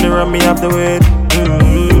 Just bring the rum, me off the weight.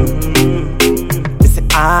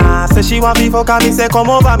 Say she want me fuck and me say come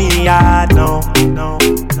over me yard. No.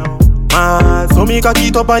 Man, so me cock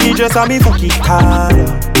it up and the dress and me fuck it hard.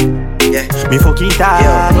 Yeah, me fuck it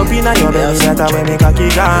hard. Up inna your belly, that's where me cock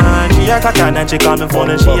it on. She a cock and she call me phone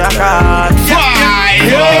and she a call.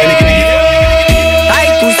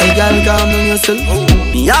 Tight pussy girl, calm down yourself.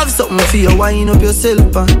 Me have something for you, wind up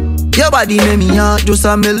yourself. Your body make me heart just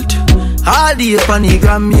a melt. All the on the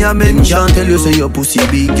gram me a mention. Tell you say your pussy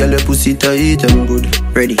big, girl, your pussy tight and good.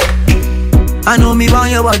 Ready? I know me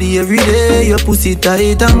want your body every day. Your pussy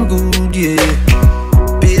tight and good, yeah.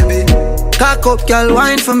 Baby, cock up, girl,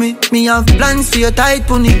 wine for me. Me have plans for your tight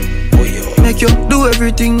pony. Make you do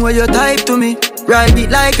everything where you type to me. Ride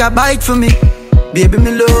it like a bike for me. Baby,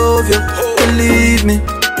 me love you, believe me.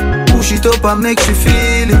 Push it up and make you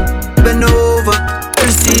feel it. Bend over,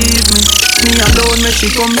 receive me. Me alone make she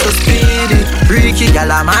come so speedy. Freaky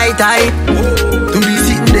girl, I'm my type. To be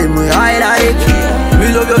sitting them way I like. Me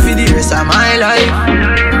love you for the rest of my life.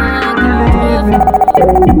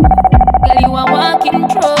 Girl, you a walking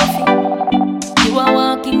trophy. You a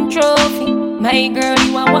walking trophy. My girl,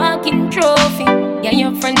 you a walking trophy. Yeah,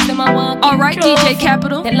 your friends them a walking Alright, trophy. DJ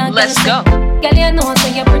Kapital, let's go. Girl, you know so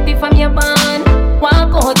you're pretty from your band.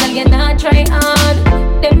 Walk out, girl, you not try hard.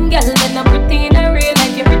 Them girl, they not pretty in a real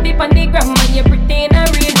life. You're pretty on the gram and you're pretty in a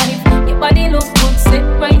real life. Your body look good, set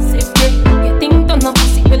right, set right. You think don't know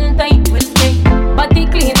pussy well tight, well tight. Body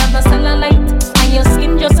clean as a cellulite. And your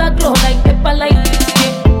skin just a glow like pepper light.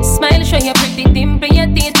 Yeah. Smile, show your pretty dimple, your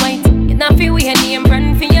teeth white. You not feel weird, name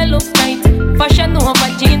brand for your look right. Fashion over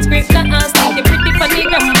jeans, grip the ass tight. You're pretty on the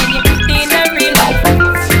gram and you're pretty in a real life.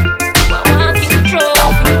 You a walking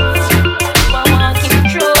trophy. You a walking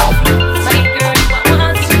trophy. My girl, you a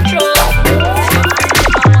walking trophy.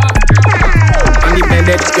 On the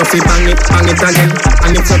bed, you feel bang it again.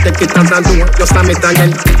 And if you take it as a do, you slam it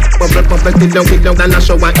again. Bubble, till down, and I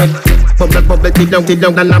show my head. Bubble, till down,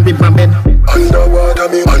 and I rip my bed. Underwater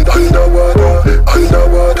me, underwater me,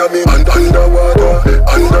 underwater me, underwater.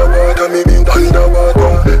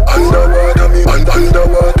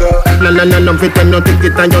 No, pretend no take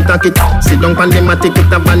it and you take it. Sit down pan them a take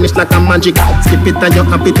it and vanish like a magic. Skip it and you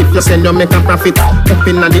happy if you sell you make a profit. Up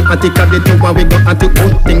in the attic of the tower we go at it.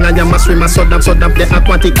 Good thing I am a swimmer, so damn the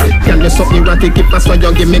aquatic. Can you so erratic if that's why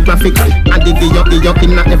you give me graphic. I dig you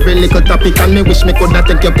in every little topic. And me wish me coulda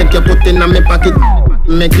take you put in my pocket.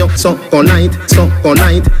 Make you so all night.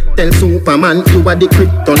 Tell Superman you are the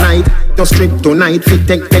kryptonite. Just strip tonight, fit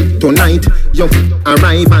take tonight. You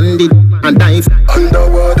arrive and it and dive.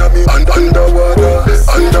 Underwater me,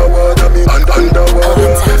 underwater me,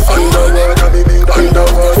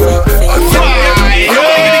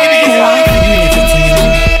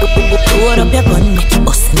 Load up your gun, make it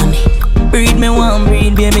bust inna me. Breed me one,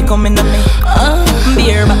 breed baby come inna me.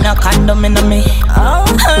 Beer but no condom inna me.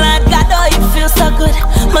 Lord God, oh you feel so good.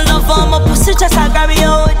 My love for my pussy just a grab you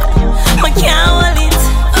out. Me can't hold it,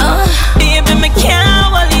 baby me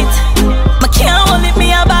can't hold it. Me can't hold it,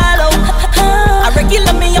 me a ball out. A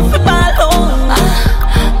regular me a fi ball out.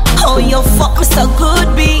 Oh you fuck me so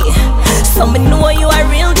good, B. So me know you a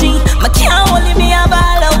real G. Me can't hold it, me a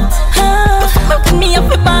ball out. Me a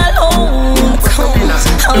fi ball out.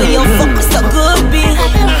 Oh you fuck me so good, B.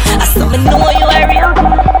 So me know you a real G.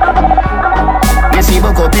 We see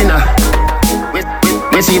Bokopina.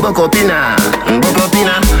 We see Bokopina.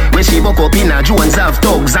 We see Bokopina. Jones have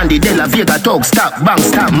thugs and the De La Vega thugs. Stop, bang,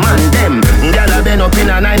 stop, man, them. Gyal a been up in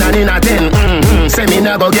a 9 and in a 10. Say me me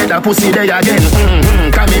nah go get a pussy there again.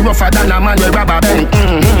 Can me rougher than a man with rubber band.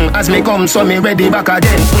 As me come, so me ready back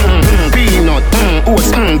again. Peanut,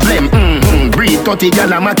 oats, blem. Breed 30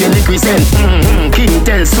 gal a make liquid scent. King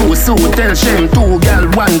tell Sue tell Shem. 2 gal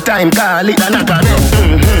one time call it a knock a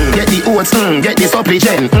get the oats, get the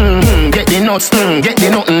supplement. Get the nuts, get the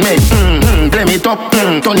nothing made. Blem it up,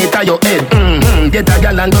 turn it to your head. Get a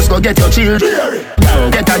gal and just go get your children.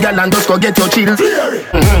 Get a gal and just go get your children.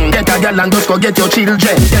 Get a gal and just go get your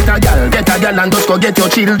children. Get a gal and just go get your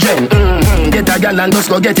children. Get a gal and just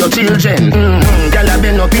go get your children. Gal a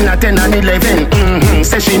been up in a 10 and 11.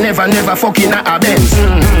 Say she never fucking a Benz.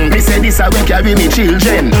 Me say this a when carry me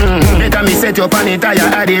children. Better me set up on it tire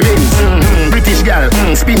at the rims. British gal,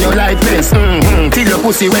 spin your life fence. Till your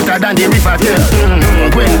pussy wetter than the river tell.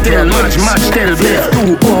 When tell match tell bless.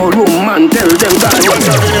 2 old room man tell them God what's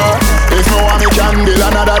up. If no one me can build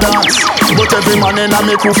another dance, but every man in a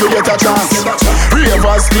me crew fi get a chance.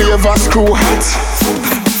 Ravers, clavers, crew hot.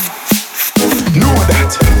 Know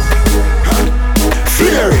that.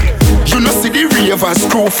 Flare it. You know see the ravers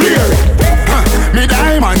crew flare it. Me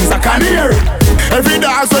diamonds a canary. Every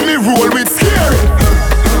dance when me roll with scary.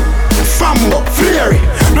 Fambo, flare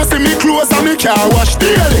it. No see me clothes and me car wash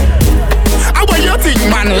daily. How what you think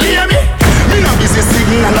man, lay me? Me no busy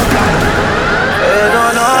singing and no plan. They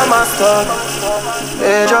don't know my story,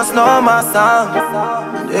 they just know my song.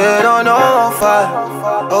 They don't know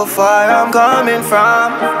how far I'm coming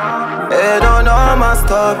from. They don't know my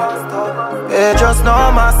story, they just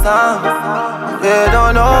know my song. They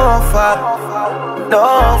don't know how far.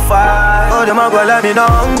 Oh, them a go like me not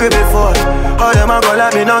hungry before. Oh, them a go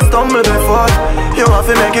like me not stumble before. You want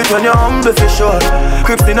to make it when you're humble for sure.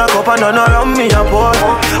 Crips in a cup and none around me a pour.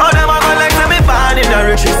 Oh, them a go like me born in the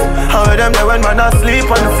riches. How them there when man asleep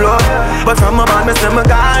on the floor. But from my band me say me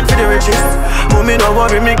gone for the riches. Mommy don't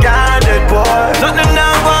worry me gone dead boy. Nothing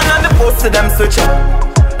now gone on the post to them switch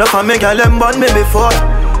up. No for me girl them born me before.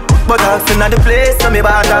 But I've seen at the place so me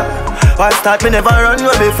bother. Why start me never run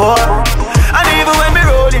away before. And even when me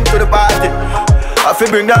roll into the party, I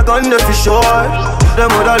feel bring that gun to for sure.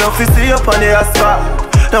 Them would love to see up on the asphalt.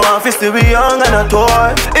 Now I'm still be young and a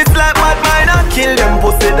toy. It's like mad mind and kill them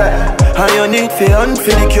pussy there. And you need for hunt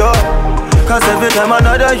for the cure. Cause every time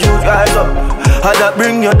another you rise up, I that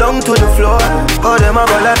bring you down to the floor. Oh, them a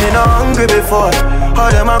go like me not hungry before.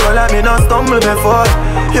 Oh, them a go like me not stumble before.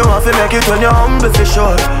 You want to make it when you're humble for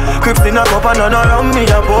sure. Crips in a cup and none around me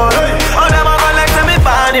a boy. Oh, them a go like me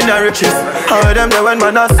born in the riches. How them there when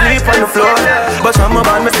man asleep on the floor. But from my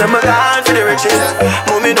band me say me gone for the riches.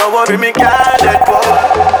 Mommy don't worry me can't let go.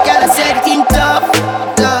 Girl I said it in tough.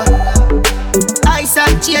 Ice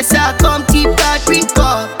and chaser come keep that drink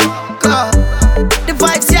up. The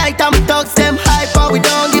vibes right and thugs them hype but we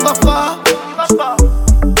don't give a fuck.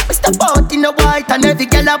 We step out in the white and every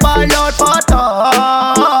girl a ball out for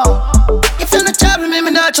talk. If you not trouble me,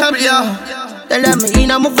 me not trouble you. They let me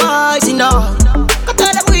in on my voice, you know. I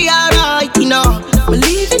tell them we alright, you know. We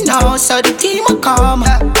leaving now, so the team will come.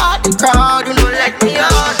 Part the crowd, you know, let me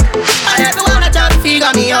out. And everyone try to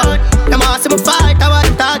figure me out. Them all see me fight, I what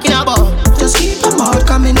I'm talking about. Just keep them out,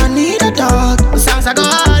 coming, I need a dog. The songs I go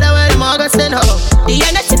harder where the mother send up. The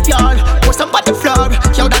energy pure, put some on the floor.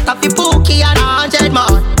 Yo, that have the bookie and 100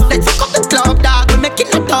 more. Let's fuck up the club, dog, we making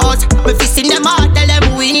the doors. We fisting them out, tell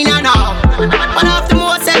them we winning and all. One of the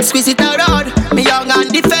most exquisite around. Me young and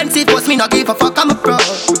defensive, but me not give a fuck, I'm a pro.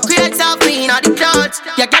 Create something in all the clothes.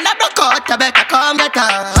 Yeah, girl, I broke out, I better come get her.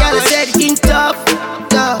 Girl, I said it in tough.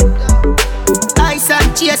 Ice and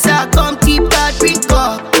chaser, come keep that drink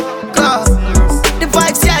up. The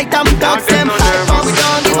vibes right, I'm dogs them high, but we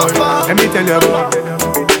don't give a fuck. Let me tell you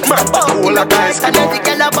about all the guys and every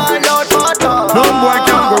girl a ball out for talk. No boy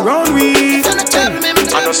can go round we.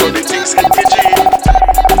 I know so the things in PG.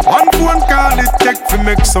 One phone call it take to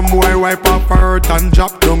make some boy wipe up her hurt and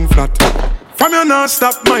drop down flat. From you not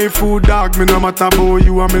stop my food dog, me no matter about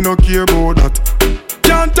you and me no care about that.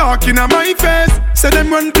 Can't talk in my face, say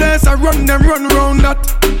them run place, I run them run round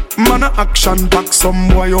that. Man a action pack, some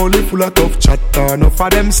boy only full of tough chatter. Enough of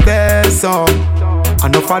them stairs up,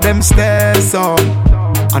 enough of them stairs up,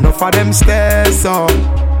 enough of them stairs up.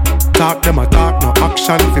 Talk them a talk, no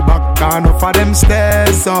action fi back. Enough of them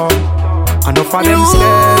stairs up, enough of them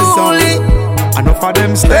stairs up. Enough of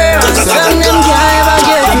them stairs up. Some them can't ever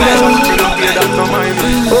get down.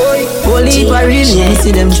 Holy for real, yeah.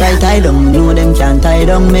 See them try tie down, know them can't tie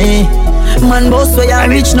down me. Man boss where you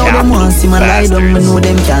rich, now them want see man lie down, me know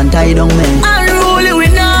them can't tie down me. Unruly we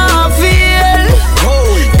not feel.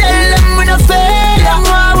 Tell them we not fail, them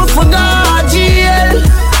want we forgot jail.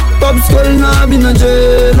 Pop skull nah be no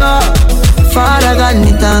jailer. Father God,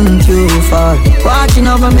 me thank you for watching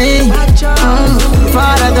over me.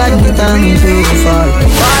 Father God, me thank you for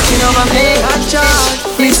watching over me.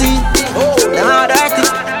 Me see, them are dirty.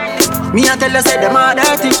 Me a tell you say them are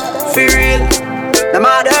dirty. For real, them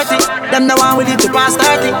are dirty. Them the one with it to pass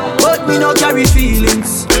 30. But me no carry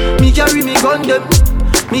feelings. Me carry me gun them.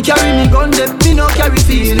 Me carry me gun them. Me no carry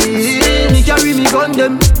feelings. Me carry me gun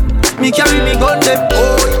them. Me carry me gun them.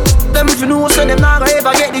 Oh, them if you know so them not gonna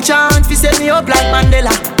ever get the chance to set me up like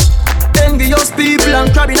Mandela. Envious people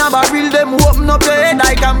and crabbing a barrel, them open up your head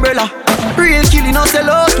like umbrella. Real killing no sell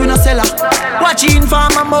out, we no sell her. Watching for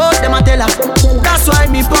my mouth, them a tell her. That's why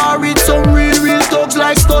me par with some real thugs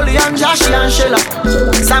like Scully and Joshy and Shella.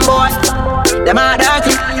 Some boy, them are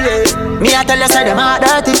dirty, yeah. Me a tell you say them are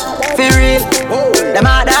dirty. For real, them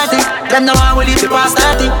are dirty. Them no one will live to pass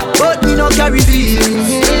 30. But me no carry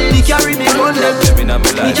feelings. Me carry me gun them.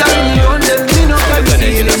 Me carry me gun them. Me no carry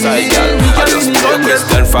feelings. I just need a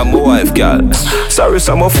question from my wife, girl. Sorry,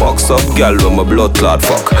 some of fucks up, girl, when my blood clot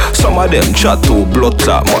fuck. Some of them chat too blood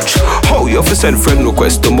clot much. How you fi send friend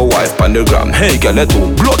request to my wife on the gram? Hey, girl, let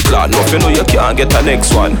do blood clot. No, if you know you can't get a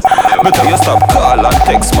next one. Better you stop call and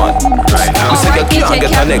text, man. You say you can't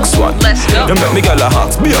get a next one. You make me girl a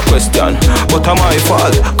ask me a question, but am I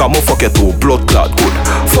fall? Come on, fuck you too blood clot good.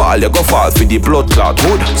 Fall, you go fall for the blood clot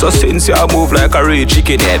hood. So since you move like a real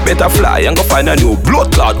chicken head, better fly and go find a new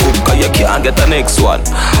blood clot hood. Cause you can't get a next one.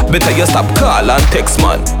 Better you stop call and text,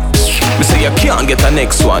 man. Me say you can't get a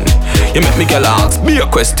next one. You make me girl ask me a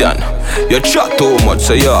question. You chat too much,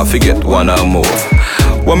 so you have to get one or move.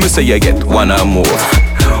 When me say you get one or move,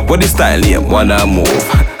 what is style name? One or move.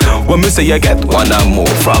 When me say you get one or more,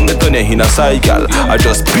 from me turn you in a side, gal, I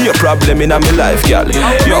just be a problem in my life, gal.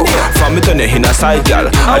 Yo, from me turn you in a side, gal,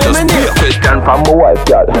 I just be a question from my wife,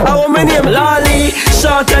 gal. I want my name Lolly,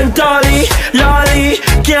 short and tally. Lolly,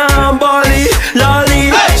 can't bally.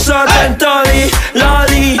 Lolly, short and tally.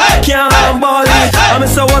 Lolly, can't bally. I'm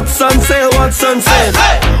say what son say, what son say.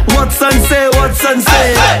 What son say, what son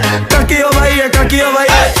say. Cocky over here, cocky over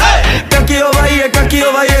here. Cocky over here, cocky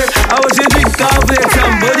over here. I want you drink cornflakes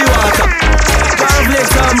and body water.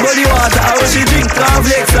 Cornflakes and body water. I want you drink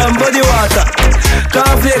cornflakes and body water.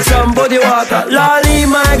 Cornflakes and body water. Lolly,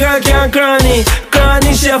 my girl can't cranny.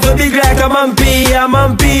 Cranny, she have a big like a mampy. A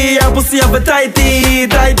mampy, a pussy have a tighty.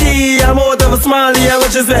 Tighty, I'm out of a smiley. And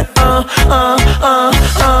what she say,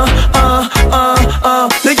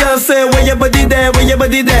 The girl say, where your body there, where your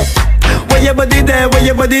body there. Where your body there, where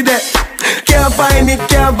your body there. Can't find it,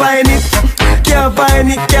 can't find it. Can't find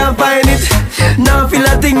it, can't find it. Now feel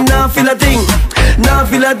a thing, now feel a thing. Now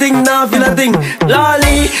feel a thing, now feel a thing.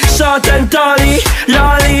 Lolly, short and tally.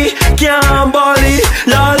 Lolly, can't bally.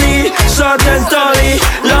 Lolly, short and tally.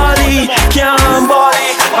 Lolly, can't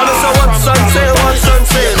bally. I don't know what son say, what son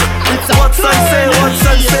say. What son say, what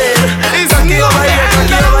son say. It's over here,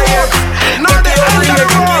 over here. Not the under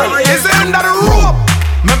it's under the rope.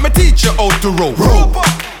 Let me teach you how to rope.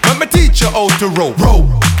 Let me teach you how to rope.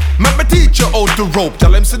 Let me teach you how to rope.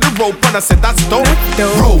 Tell him see the rope and I said that's dope.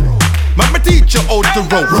 Rope. Let me teach you how to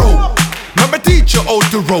rope. Let me teach you how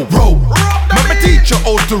to rope. Let me teach you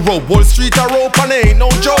how to rope. Wall Street a rope and ain't no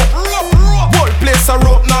joke. Whole place a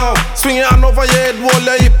rope now. Swing your hand over your head, wall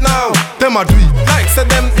your hip now. Them a do it like say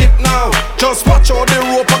them hip now. Just watch how the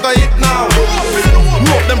rope a go hit now.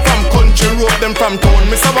 Rope them from country, rope them from town.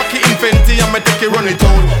 Miss a wacky inventy and me take it run it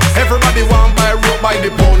out. Everybody want buy rope by the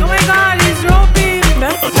pound. Oh my God, he's roping.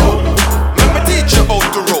 Let me teach you how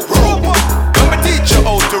to rope. Let me teach you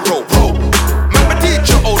how to rope. Let me teach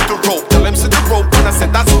you how to rope. Tell them see the rope and I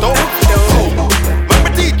said that's dope. Let me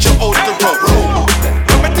teach you how to rope.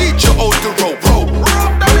 Let me teach you how to rope.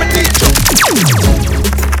 Let me teach you.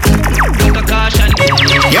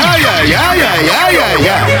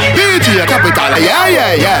 Yeah. DJ Kapital. Yeah.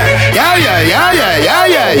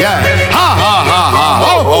 Ha.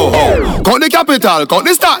 Ho. Cut the Kapital, cut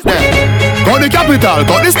the start there. Cut the Kapital,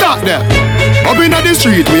 cut the start there. Up in the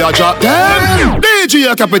street, we are drop them.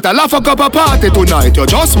 DJ Kapital, I fuck up a party tonight. You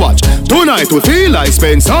just watch. Tonight we feel like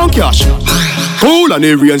spend some cash. Cool and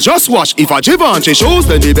the rains, just watch. If a Givenchy shows,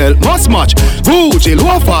 then the belt must match. Gucci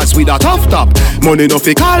low fast with a tough top. Money no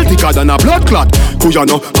fi call thicker than a blood clot. Kuya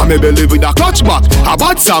no, I me belly with a clutch back. A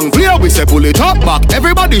bad song play, we say pull it up back.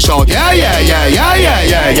 Everybody shout, yeah.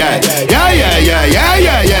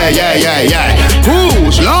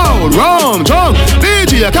 Push loud, round, jump.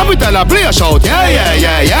 DJ Kapital a play a shout, yeah.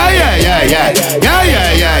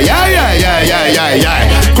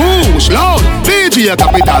 Push loud, DJ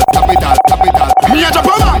Kapital. Me a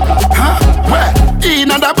Japan, huh? Where?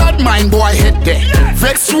 In a bad mind boy head there.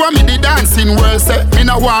 Vex show me the dancing world say me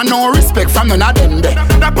no want no respect from none of them there.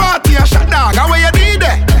 The party a shot dog, how you did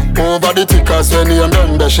there? Over the tickers when you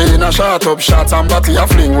done there. She in a shot up shot and body a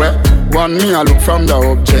fling where. One me a look from the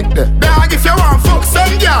object there. Dog, if you want fuck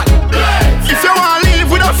some girl, if you want live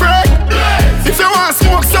with a friend, if you want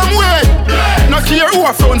smoke some way, no care who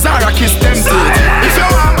a phones are a kiss them too. If you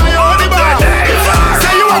want my only bar,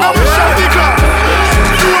 say you wanna wish up the club,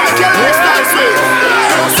 you wanna make your lifestyle sweet.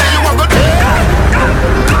 Don't say you wanna go there.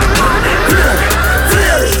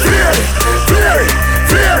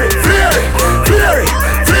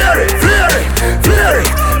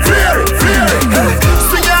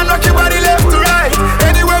 Swing and rock your body left to right.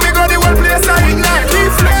 Anywhere we go, the whole place I ignite. We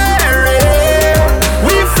flaring.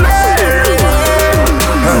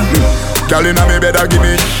 Girl inna me bed a give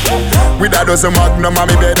me with a dozen magnum on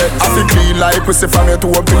me bed. I feel clean like pussy from your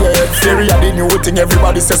toe up to your head. Fairy a the new thing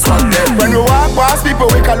everybody says swag dead. When we walk past people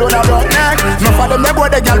we cologne a brown neck. Enough of them they boy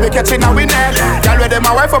the girl we catching a we neck. Girl with them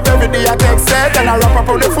a wife up every day I take set. And I wrap up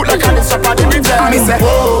on the foot like a this up on the DJ. And me say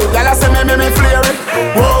whoa, girl I say me flare it.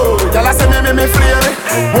 Whoa, girl I say me flare it.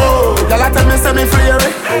 Whoa, girl I tell me say me flare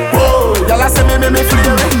it. Whoa, girl I say me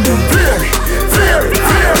flare it. Flare it.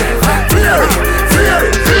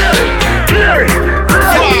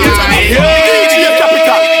 DJ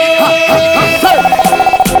Kapital.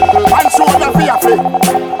 Man shoulder for your friend.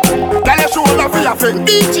 Girl your shoulder for your friend.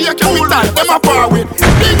 DJ Kapital, them a power with.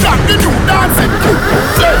 Big Black, the new dancing.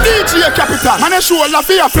 DJ Kapital, man your shoulder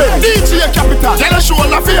for your friend. DJ Kapital, girl your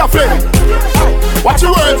shoulder for your friend. Watch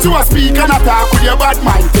your words you a speak and attack with your bad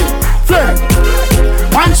mind thing. Flame,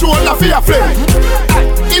 man shoulder for your friend.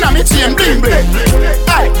 Inna me chain bling bling.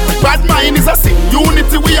 Bad mind is a sin,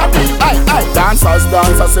 unity we are big. Dancers,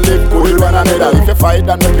 live cool one another. If you fight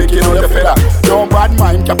and them picking out the feather. No bad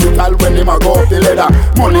mind Kapital when them a go up the ladder.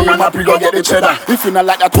 Money in my pre go get the cheddar. If you not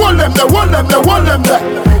like that, hold them there. Hold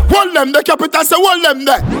them there, Kapital say hold them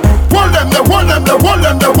there. Hold them there.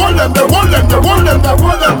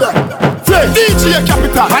 DJ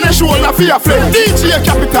Kapital, man a shoulder for your friend. DJ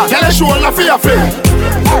Kapital, tell a shoulder for your friend.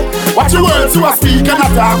 Watch your words you a speak and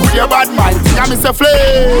attack with your bad mind. Think I miss a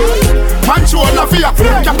flame. Man shoulder for your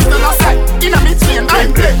friend. Kapital a say, inna me chain, aye.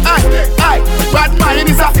 Bad mind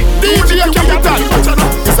is a DJ Kapital.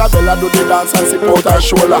 Isabella do the dance and support her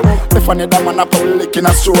shoulder. If another man a public in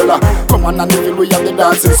a stroller, come on and evil we have the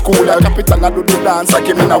dancing school. Kapital a do the dance, I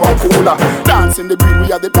came in a one cooler. Dance in the breeze, we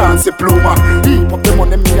have the dancing pluma. Heap up the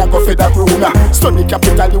money, me a go for that room. Study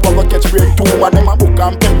Kapital, you a go catch break too. And them a book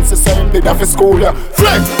and pencil, same day for school.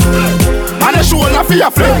 Flex, man a shoulder for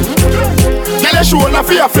your friend. Tell a shoulder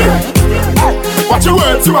for your friend. Watch your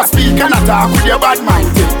words you a speak and attack with your bad mind.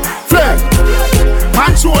 Flex,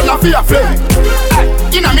 man shoulder for your friend.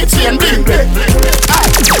 Inna me chain bling bling.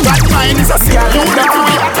 Bad mind is a sin.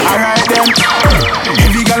 Alright then,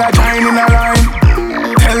 every girl a join in a line.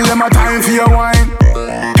 Tell them a time for your wine.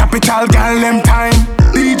 Kapital girl them time.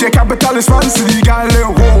 DJ Kapital is fancy the girl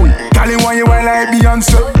them hold. Girl in wine you wine like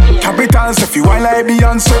Beyonce. Kapital say you wine like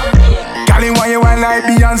Beyonce. Girl in wine you wine like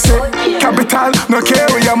Beyonce. Kapital no care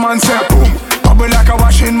what your man say. Boom, bubble like a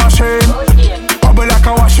washing machine. Bubble like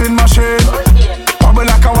a washing machine. Bubble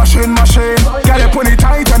like a washing machine. Girl you put it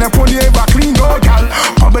tight and you put it ever clean. Go girl,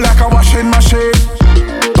 bubble like a washing machine.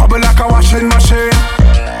 Bubble like a washing machine.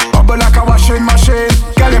 Bubble like a washing machine.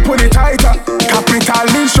 Girl you put it tighter. Kapital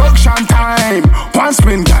instruction time. One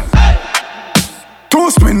spin girl, two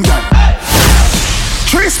spin girl,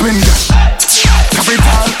 three spin girl.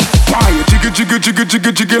 Kapital, why you jiggle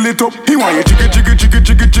it up? He want you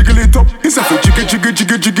jiggle it up. He said for jiggle it up.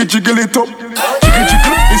 Jiggle. He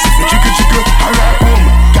said for jiggle. Alright, boom.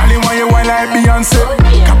 Girl, why you wine like Beyonce?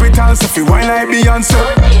 Kapital, say for wine like Beyonce.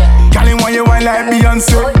 Girl, why you wine like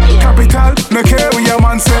Beyonce? Kapital, no care what your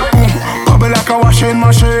man say. Boom, bubble like a washing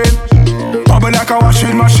machine. Bubble like a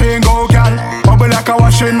washing machine, go girl. Bubble like a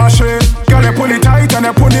washing machine. Girl, you pull it tight and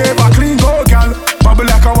you pull it ever clean, go girl. Bubble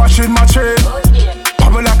like a washing machine.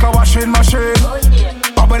 Bubble like a washing machine.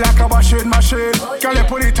 Bubble like a washing machine. Girl, you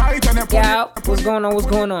pull it tight and you pull it. What's going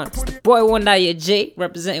on? It's the boy One Day J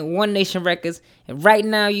representing One Nation Records. And right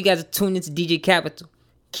now you guys are tuned into DJ Kapital.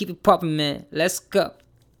 Keep it poppin', man. Let's go.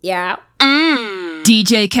 Yeah.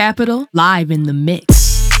 DJ Kapital live in the mix.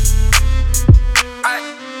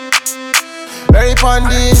 Very pon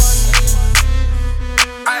this.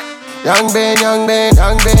 Young Ben. Yeah.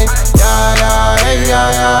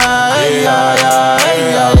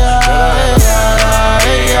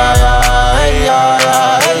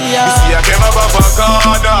 You see, I came up off a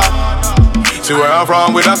corner. See where I'm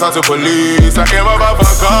from, we dance to police. I came up off a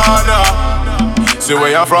corner. See where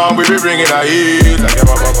you're from, we be bringing the heat. I came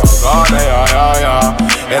up off a corner, yeah.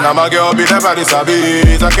 And I'm a girl, be never this a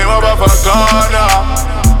beat. I came up off a corner.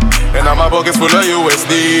 And I'm a pockets full of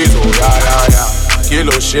USDs. Oh yeah.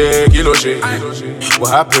 Kilo shake.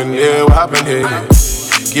 What happened here?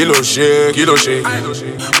 Kilo shake.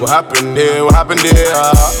 What happened here?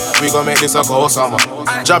 We gon' make this a cold summer.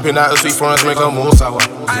 Jumping out the sweet friends, make a move sour.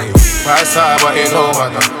 Price high, but ain't no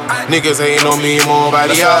matter. Niggas ain't on me more by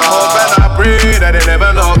the hour. I hope and I pray that they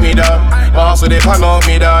never knock me down. Also they can't knock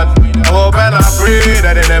me down. I hope and I pray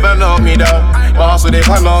that they never knock me down. Also they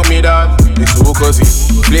can't knock me down. It's too cozy.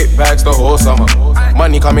 Flip bags the whole summer.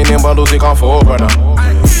 Money coming in bundles, they can't fall, brother.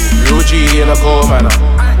 Real G in a cold manner.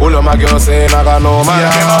 All of my girls saying I got no man. I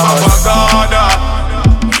came up off a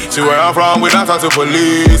corner. See where I'm from, we don't talk to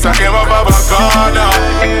police. I came up off a corner.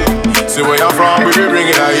 See where I'm from, we be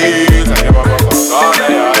bringing the heat. I came up off a corner,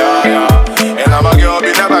 yeah. And I'm a girl,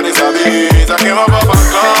 be never this a beat. I came up off a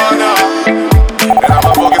corner. And I'm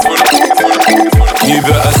a pockets full of. You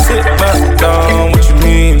better sit back down, what you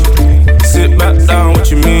mean? Sit back down, what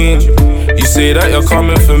you mean? You say that you're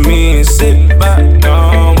coming for me. Sit back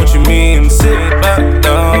down, what you mean? Sit back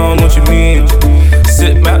down, what you mean?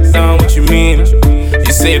 Sit back down, what you mean?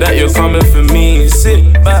 You say that you're coming for me.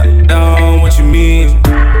 Sit back down, what you mean?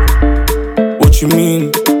 What you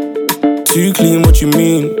mean? Too clean, what you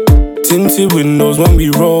mean? Tinted windows when we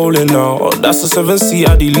rolling out. That's a 7C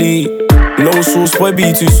I delete. No sauce, boy,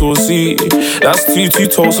 be too saucy. That's too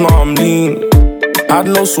toast, now I'm lean. Had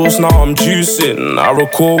no sauce, now I'm juicing. I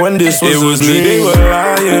recall when this was me they were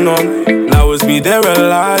lying on. Now it's me they're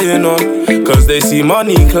relying on. Cause they see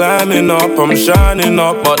money climbing up. I'm shining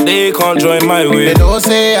up, but they can't join my way. They don't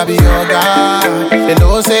say I be your God. They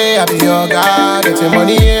don't say I be your God. It's your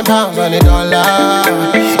money in pounds on the dollar.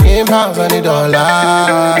 In pounds on the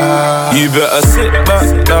dollar. You better sit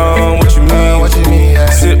back down, what you mean? What you mean? Yeah.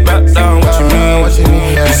 Sit back down, what you mean? What you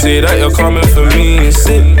mean? Yeah. You say that you're coming for me.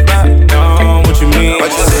 Sit back down, what you mean?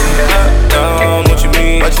 What you sit back down, what you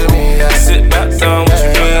mean? What you mean? Yeah. Sit back down, what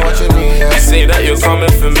you mean? What you mean? Yeah. You say that you're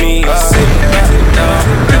coming for me. Sit back down.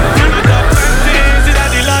 Bentley's in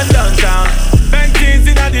the London town. Bentley's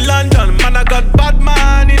in the London. Man, I got bad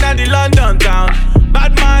man in the London town.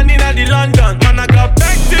 Bad man in the London. Man, I got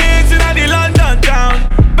Bentley's in the London town.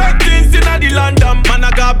 Bentley's in the London. Man,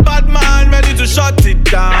 I got bad man ready to shut it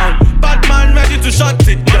down. Bad man ready to shut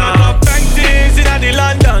it down. Man, I got Bentley's in the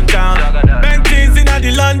London town. Bentley's in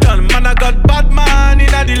the London. Man, I got bad man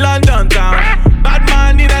in the London town. Bad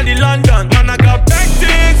man in the London. Man, I got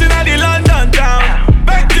Bentley's in the London town.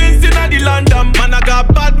 Bentley's in the London. Man, I got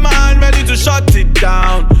bad man ready to shut it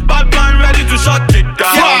down. Bad man ready to shut it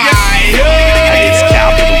down. It's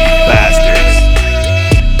Kapital, you bastards.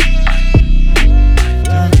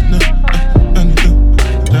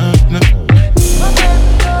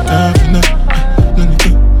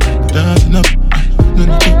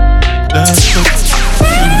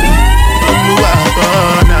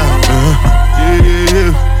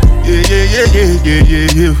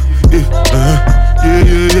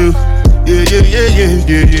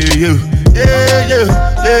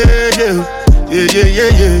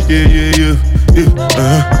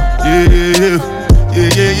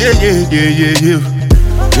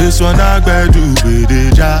 This one I better do with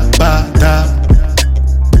the jabata.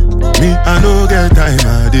 Me, I no get time,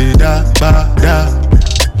 I did da ba da.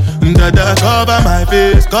 Dada cover my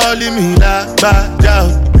face, calling me la ba da.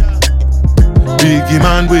 Biggie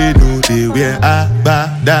man, we know they wear a ba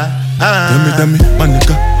da. Tell me, my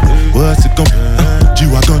nigga, what's it come?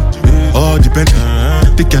 G-Wagon, all the Bentley,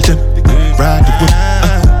 the girl them, ride the whip,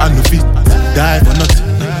 I no fit, die for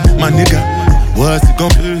nothing. My nigga, what's it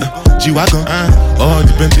come? G-Wagon, all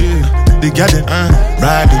the Bentley, the girl them,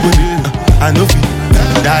 ride the whip, I no fit,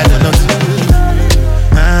 die for nothing.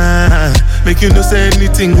 Make you no say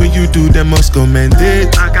anything when you do, they must commend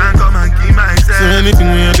it. I can't come and keep myself. So anything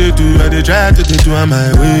when I do, I they try to do on my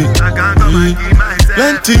way. I can't come and keep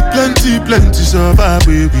myself. Plenty survive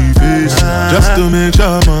we face. Just to make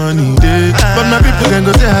sure money day. But my people can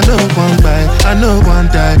go say I know one buy, I know one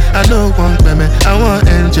die, I know one payment. I want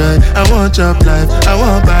enjoy, I want job life, I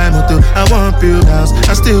want buy motor, I want build house,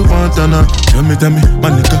 I still want to know. Tell me, my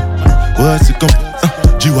nigga, what's it come?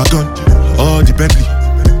 G-Wagon, all the Bentley,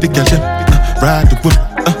 the girl them, ride the whip,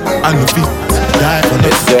 I know feet, die for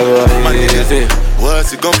nothing. My nigga,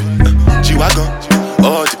 what's it come? G-Wagon,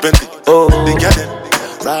 all the Bentley, the girl them,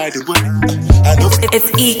 ride the whip, I know feet. It's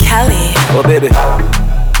E. Kelly. Oh baby,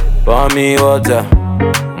 pour me water,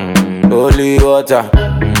 holy water,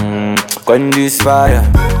 quench this fire.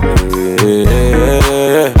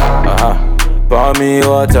 Pour me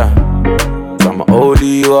water, some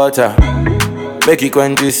holy water, make it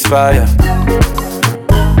quench this fire.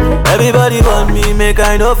 Everybody want me, make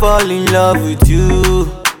I no fall in love with you.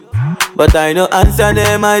 But I no answer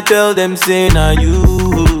them, I tell them say na you.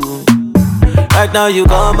 Right now you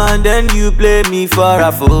come and then you play me for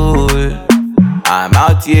a fool. I'm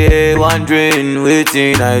out here wondering,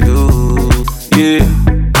 waiting I do. Yeah,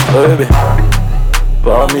 baby,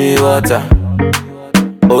 pour me water,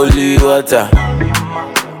 holy water,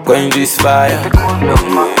 quench this fire.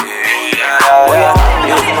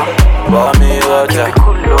 Pour me water,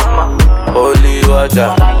 holy water,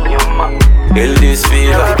 kill this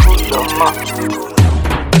fever.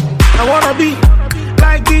 I wanna be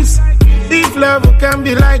like this, if love can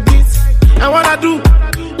be like this. I wanna do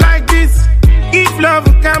like this, if love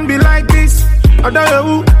can be like this. I don't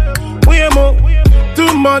know, we are more,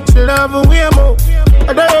 too much love, we are more.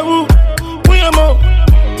 I don't know, we are more,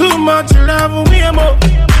 too much love, we are more.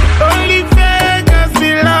 Only fakers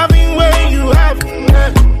be loving when you have.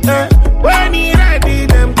 When he ready,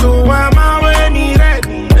 them to mama when he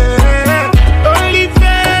ready. Only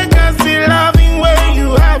fakers be loving when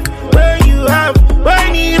you have.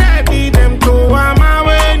 When he ready, them to mama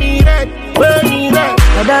when he ready. When he ready.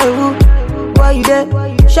 Why you there?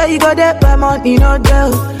 Sure you got that, but money not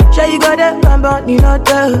there. Sure you got that, but money not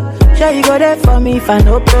there. Sure you got that for me if I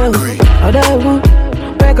no pay.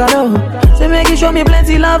 Make I know. Say make you show me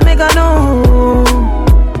plenty love, make I know.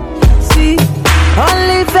 See,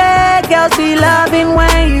 only fake girls be loving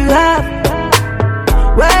when you have.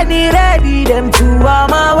 When he ready, them two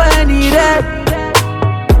mama when he ready.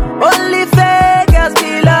 Only fake girls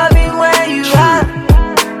be loving when you have.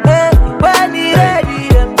 Hey, when he ready,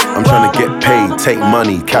 them two I'm tryna get paid, take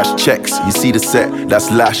money, cash checks. You see the set,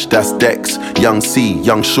 that's Lash, that's Dex. Young C,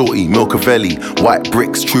 Young Shorty, Milcavelli. White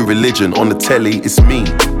bricks, True Religion, on the telly, it's me.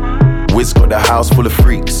 Wiz got the house full of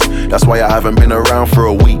freaks. That's why I haven't been around for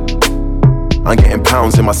a week. I'm getting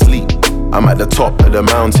pounds in my sleep. I'm at the top of the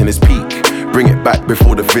mountain, it's peak. Bring it back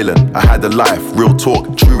before the villain. I had the life, real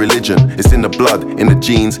talk, True Religion. It's in the blood, in the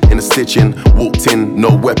jeans, in the stitching. Walked in,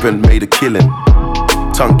 no weapon, made a killing.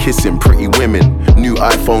 Tongue kissing, pretty women. New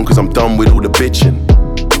iPhone cause I'm done with all the bitching.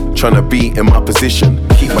 Tryna be in my position.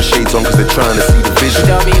 Keep my shades on cause they're trying to see the vision.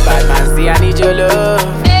 Tell me bad man, see I need your love.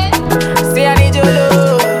 See I need your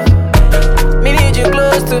love. Me need you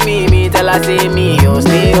close to me. Me tell her say me, oh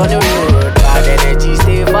stay on the road. Bad energy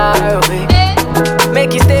stay far away.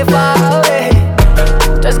 Make you stay far away.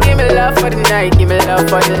 Just give me love for the night. Give me love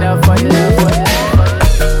for the love for the love for the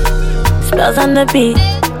love. Spells on the beat.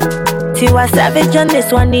 Tiwa Savage on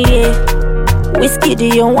this one, yeah. Whiskey, do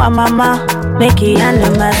you want mama? Make it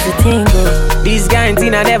animals to tingle. This kind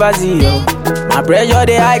thing I never see, yo. My pressure,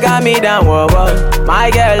 the high got me down, whoa, whoa.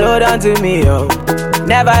 My girl, hold on to me, yo.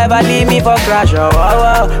 Never ever leave me for crash, oh,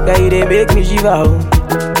 oh, oh. Girl, you they make me shiver, oh.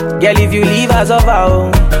 Girl, if you leave us over,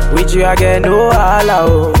 oh. With you, I get no holla,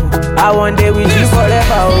 oh. I one day with you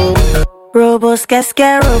forever, oh. Robos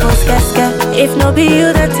casca. If no be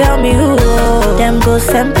you, then tell me who. Them go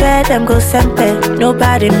sempe.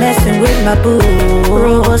 Nobody messing with my boo.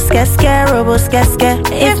 Robos casca.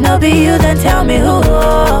 If no be you, then tell me who.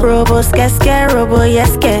 Robos casca.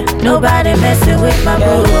 Nobody messing with my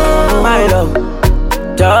boo. My love,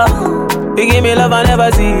 Joe, you give me love I never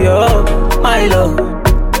see, yo. My love,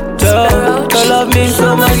 Joe, your love means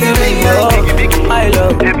so much to me, yo. My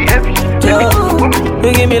love, Joe,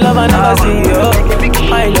 you give me love I never see, yo.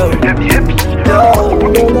 My love,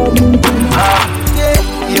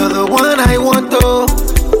 you're the one I want, oh.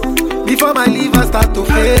 Before my liver start to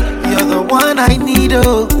fail, you're the one I need,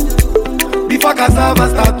 oh. Before cassava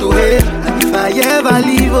start to hail, and if I ever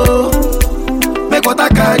leave, oh, make what I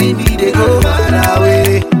carry me, they go far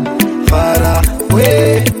away.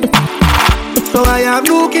 So I am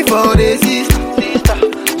looking for the sister,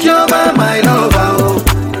 Joma, my lover, oh.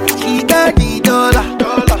 She got the dollar,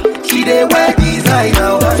 she dey wear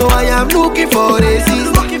designer, oh. So I am looking for the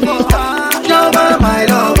sister, Joma, my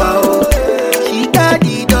lover, oh. She got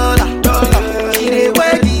the dollar, she dey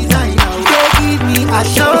wear designer, oh. She give me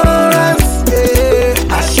assurance,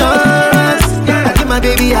 yeah. Assurance, yeah. I give my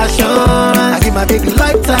baby assurance, I give my baby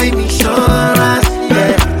lifetime insurance,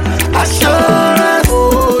 yeah. Assurance,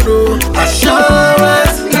 oh no,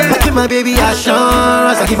 assurance, yeah. I give my baby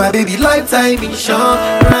assurance, I give my baby lifetime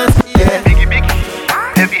insurance, yeah.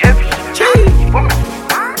 Biggie, heavy, bang,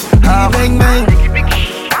 bang.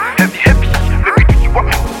 Heavy, you want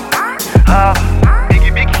me?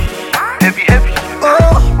 Biggie, heavy, oh.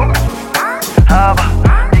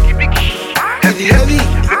 Heavy,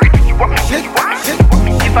 you want me?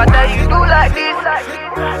 if I tell you do like this,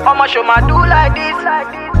 I'ma show my do like this.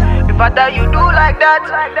 If I tell you do like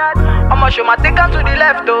like that. I'ma show my take to the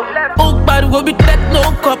left, though. Oh, bad will be techno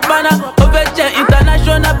copana. Overture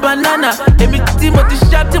international banana. Emi Timothy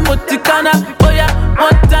Sharp, Timothy Kana. Oh yeah,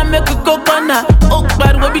 one time make a coconut. Oh,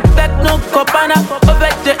 bad will be techno copana.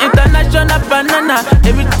 Overture international banana.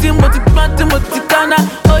 Emi Timothy Kana.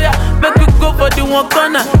 Oh yeah, make we go for the one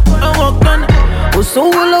corner. One corner. Oh, so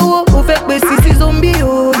low, oh, fake sissy zombie,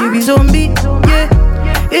 oh, you be zombie, yeah.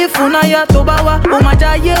 If unaya tobawa, oh my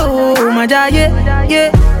jaye,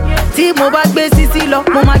 yeah. Tí mo bá gbé sisi lọ,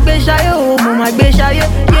 mo máa gbé ṣayé, oh, mo máa gbé ṣayé,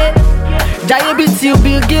 yeah. Jaye be till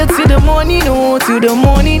Bill Gates till the morning, oh, till the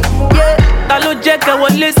morning, yeah. Ta ló jẹ́ ká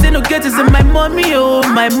wọlé sínú gate is my mommy, oh,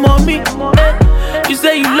 my mommy, eh. You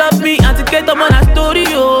say you love me, auntie Kate, I'm on a story,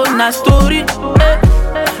 oh, na story, eh.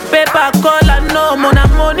 Paper call, I know, I'm on a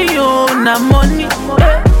money, oh, na money,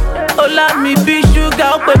 eh. Ola mi be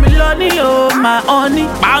sugar, pay me lonely, oh, my honey.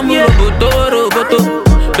 I'm yeah. Roboto,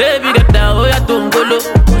 baby get down, oh yeah, tongolo.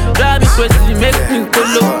 Drive me crazy, make me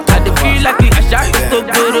colo. I dey feel like I shot to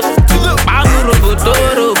go. I'm roboto,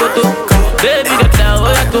 baby get down,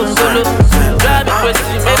 oh yeah, tongolo. Drive me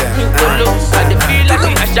crazy, make me colo. I dey feel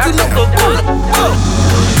like I shot to go.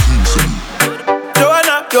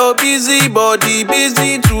 Joanna, your busy body,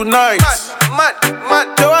 busy tonight. Mad.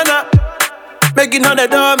 Joanna, making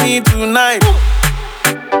 $100 me tonight.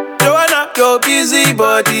 Joanna, your busy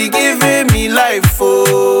body giving me life,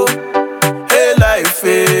 oh. Hey, life,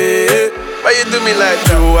 hey. Why you do me like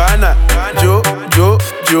Joanna?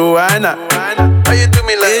 Joanna. Why you do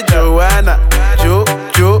me like hey, Joanna?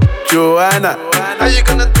 Joanna. How you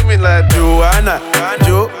gonna do me like Joanna?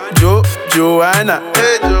 Joanna.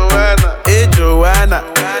 Hey, Joanna.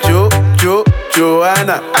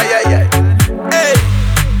 Joanna. Ay. Hey.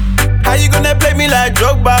 How you gonna play me like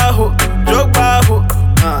Drogba, ho?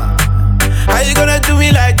 How you gonna do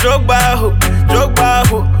me like Drogba, ho?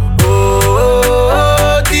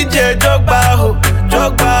 Oh, DJ Drogba, ho.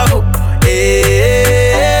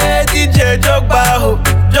 DJ Drogba, ho.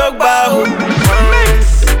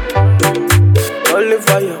 Only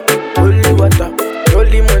fire, only water,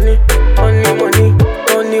 only money.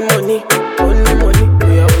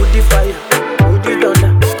 We are woody fire, woody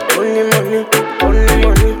thunder. Only money.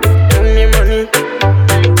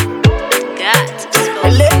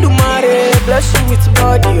 Bless you with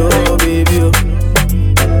body, oh baby, oh.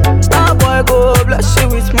 Star boy go bless you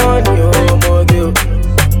with money, oh my girl.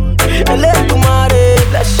 Let tomorrow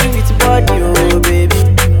bless you with body, oh baby.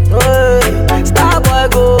 Oh, star boy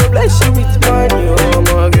go bless you with money, oh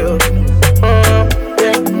my girl.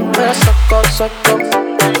 Yeah,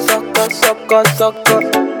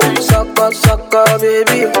 sucker,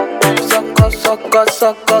 baby.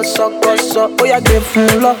 Sucker. Oh yeah, give me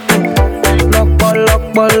luck.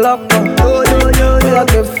 Oh, yeah,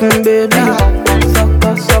 give me baby.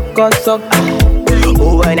 Sucker.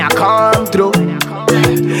 Oh, when I come through,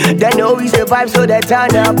 they know we survive, so they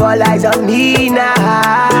turn up all eyes on me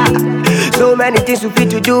now. So many things we fit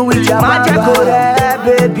to do with your magic,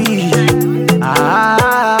 baby.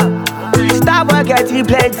 Starboy getting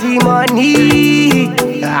plenty money.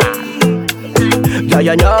 Yeah,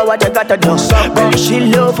 you know what you gotta do. Baby, she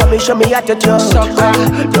low for me, show me how to do.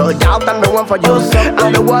 No doubt I'm the one for you.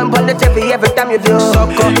 I'm the one for the TV every time you do.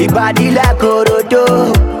 Your body like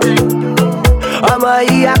Orodo. I'm a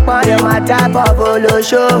yakman, my type of polo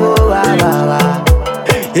show.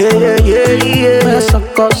 Yeah.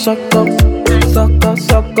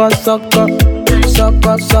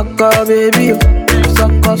 Sucker, baby.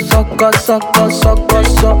 Sucker.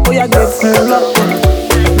 Oh, yeah, give me love.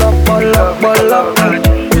 Lock.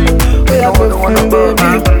 We are different, baby.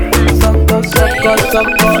 Sucker.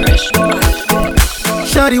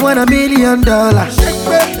 Shawty want $1 million.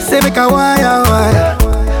 Say make a wire.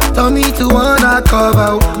 Tell me to wanna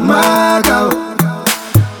cover my girl.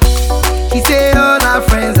 He say all our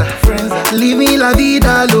friends are leave me la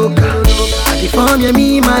vida loca. California,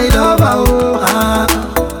 me my lover.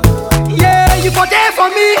 Yeah, you for there for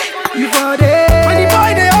me. You for there. When the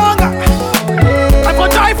boy they hunger, I for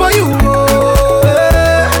try for you.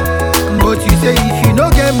 But you say if you no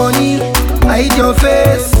get money, hide your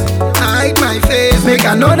face. Hide my face. Make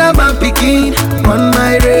another man picking on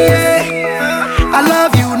my race. I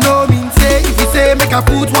love you, no mean say. If you say make I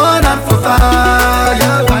put one hand for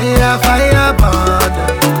fire, burn.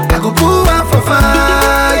 I go put one for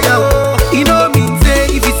fire. You know mean say.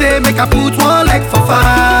 If you say make I put one leg for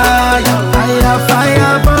fire,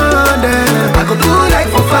 burn. I go do leg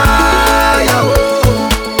for fire.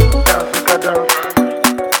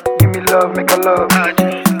 Give me love, make a love.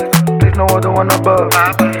 There's no other one above.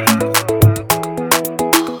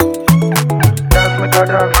 Dance, make a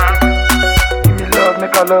dance. Give me love,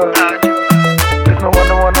 make a love.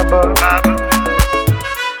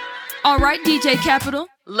 Alright, DJ Kapital,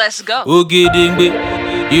 let's go. Ogedengbe,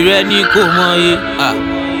 ìrẹ́ ni kò mọye,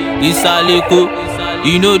 ìsàlẹ̀kọ,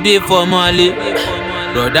 ìnòdè fọmọlé,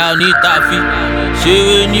 rọ̀dá onítàfi,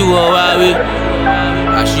 ṣeré níwọ̀ wáwé,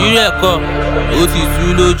 àṣírí ẹ̀kọ́, ó sì tú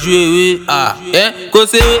lójú ewé, kò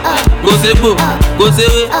séwé, kò ségbò, kò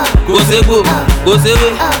séwé, kò ségbò, kò séwé,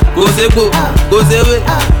 kò ségbò, kò séwé,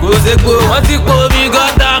 kò ségbò. Wọ́n ti po omi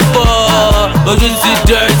gọ́tà pọ̀, ojú ti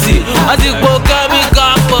dirty, wọ́n ti po kẹ́míkà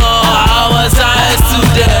pọ̀, àwọn science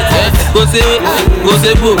student. Kò séwé, kò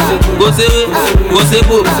ségbò, kò séwé, kò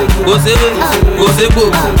ségbò, kò séwé, kò ségbò,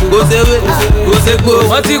 kò séwé, kò ségbò.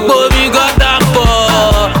 Wọ́n ti po omi gọ́tà pọ̀,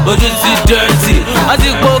 ojú ti dirty, wọ́n ti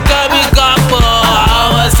po kẹ́míkà pọ̀,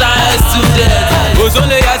 àwọn science student.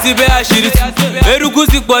 Òṣòlè yà sí bẹ́ àṣírí tú, eruku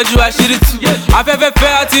sì pọ̀ ju àṣírí tú. Afẹ́fẹ́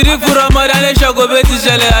fẹ́ àti rí fúnra ọmọdé alẹ́ ṣọ́kò bẹ́ẹ̀ ti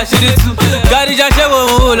ṣẹlẹ̀ àṣírí tú. Kádìjà ṣẹ́wọ̀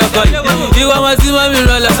òun ò lọ́kọ̀ yìí, ìwọ ọmọ tí mọ́mí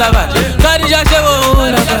rán lọ sábà. Kádìjà ṣẹ́wọ̀ òun ò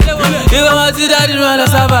lọ́kọ̀ yìí, ìwọ ọmọ tí dádì rán lọ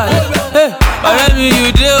sábà. Ọ̀rẹ́ mi,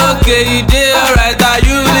 you dey okay, you dey alright, are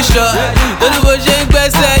you really sure? Torí bó ṣe ń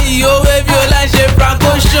gbẹ́sẹ̀ yìí, owó bí o láì ṣe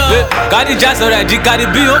francotion. Kádìjà sọ̀rọ̀ ẹ̀dí kárí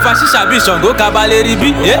bí ó fa ṣíṣà bí Ṣàngó kabalẹ̀ rí bí.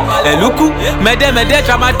 Ẹ̀lúkú mẹ́dẹ́mẹ́dẹ́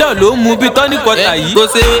tramadol ló ń mu bí tọ́ní kọta yìí. Kò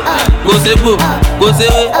séwé, kò ségbò, kò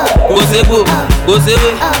séwé, kò ségbò, kò séwé,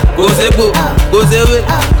 kò ségbò, kò séwé,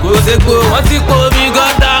 kò ségbò. Wọ́n ti po omi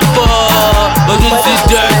gọ́tà pọ̀, ojú ti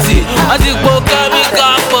dirty, wọ́n ti po kẹ́míkà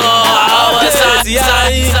pọ̀, àwọn sáàtì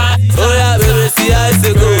ayé. Oya bebe si a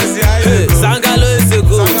isego, Sangalo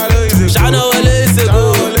isego, Shana Wale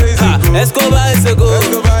isego, Escobar isego,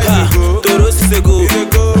 Toros isego,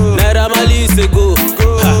 Naira Marley isego,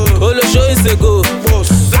 Olosho isego,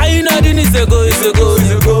 Ayinadin isego, isego,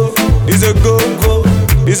 Isego,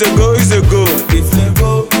 Isego, Isego,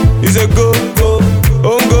 Isego,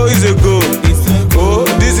 Ongo Isego, oh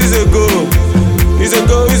this is a go,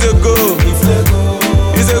 Isego, Isego,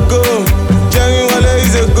 Isego, Jerry Wale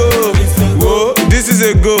Isego. This is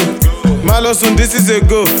a go. Malosun, this is a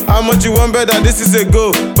go. How much you want better? This is a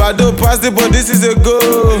go. Bado pass the but this is a go.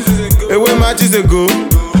 Away match is a go.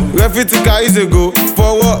 Refitika is a go.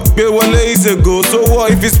 Forward, Bewale is a go. So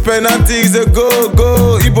what if it's penalty is a go?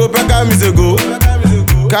 Go. Ibo Beckham is a go.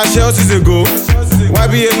 Cash House is a go.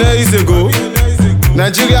 YBNA is a go.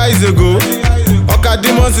 Nigeria is a go. Oka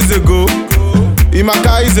Demons is a go.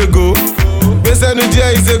 Imaka is a go.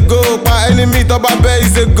 Besenudia is a go. Pa enemy Toba Bay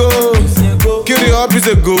is a go. Kiri up is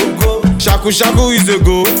a go. Shaku Shaku is a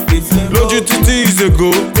go. Loju Titi is a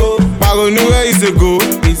go. Paronue is a go.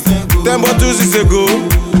 Tembotus is a go.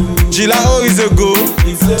 Chilao is a go.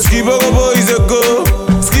 Skiborobo is a go.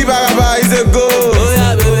 Skibaraba is a go.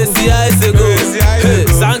 Oya bebe siya is a go.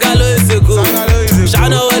 Sangalo is a go.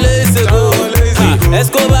 Shana Wale is a go.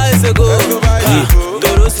 Escobar is a go.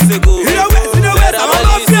 Toros is a go. Naira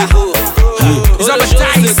Marley is a go. Olosho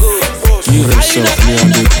is a go.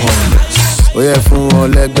 Oye fún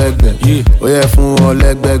wọn lẹ́gbẹ̀gbẹ̀, oye fún wọn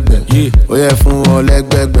lẹ́gbẹ̀gbẹ̀, oye fún wọn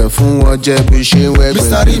lẹ́gbẹ̀gbẹ̀, fún wọn jẹ bí ṣe ń wẹ́gbẹ̀.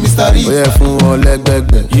 Oye fún wọn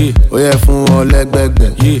lẹ́gbẹ̀gbẹ̀, oye fún wọn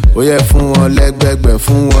lẹ́gbẹ̀gbẹ̀, oye fún wọn lẹ́gbẹ̀gbẹ̀,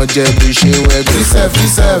 fún wọn jẹ bí ṣe ń wẹ́gbẹ̀.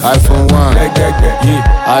 iPhone 1,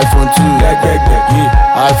 iPhone 2,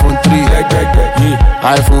 iPhone 3,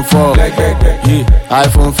 iPhone 4,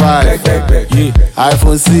 iPhone 5,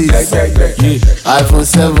 iPhone 6, iPhone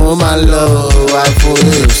 7, oh my love, iPhone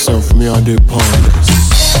 8. Some for me on the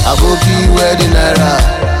Aboki wedding naira.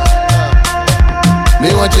 Me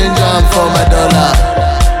want change am for my dollar.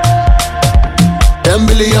 10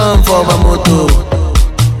 billion for my moto.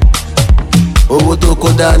 Owó tó kó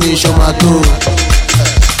dání ṣomato.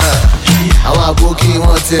 Àwọn àbókí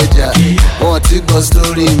wọn tẹjà, wọn ti gbọ́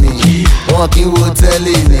sórí mi, wọn kì í wo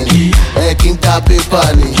tẹ́lẹ̀ ni, ẹ kì í ta pépà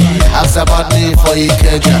ni. Ask about me for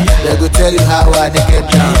Ikeja, they go tell you how I dey get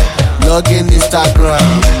down. Log in Instagram,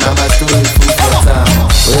 now my story full for time.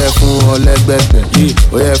 Oye fún wọn lẹ́gbẹ̀gbẹ̀,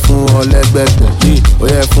 oye fún wọn lẹ́gbẹ̀gbẹ̀,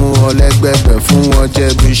 oye fún wọn lẹ́gbẹ̀gbẹ̀, fún wọn jẹ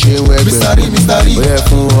bí ṣe ń wẹ́gbẹ̀. Oye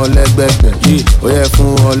fún wọn lẹ́gbẹ̀gbẹ̀, oye fún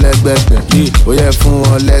wọn lẹ́gbẹ̀gbẹ̀, oye fún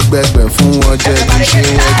wọn lẹ́gbẹ̀gbẹ̀, fún wọn jẹ bí ṣe ń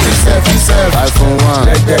wẹ́gbẹ̀. iPhone 1,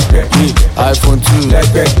 iPhone 2,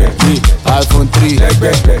 iPhone 3,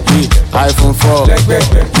 iPhone 4,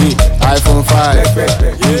 iPhone 5,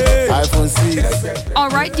 iPhone 6.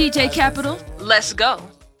 Alright, DJ Kapital, let's go.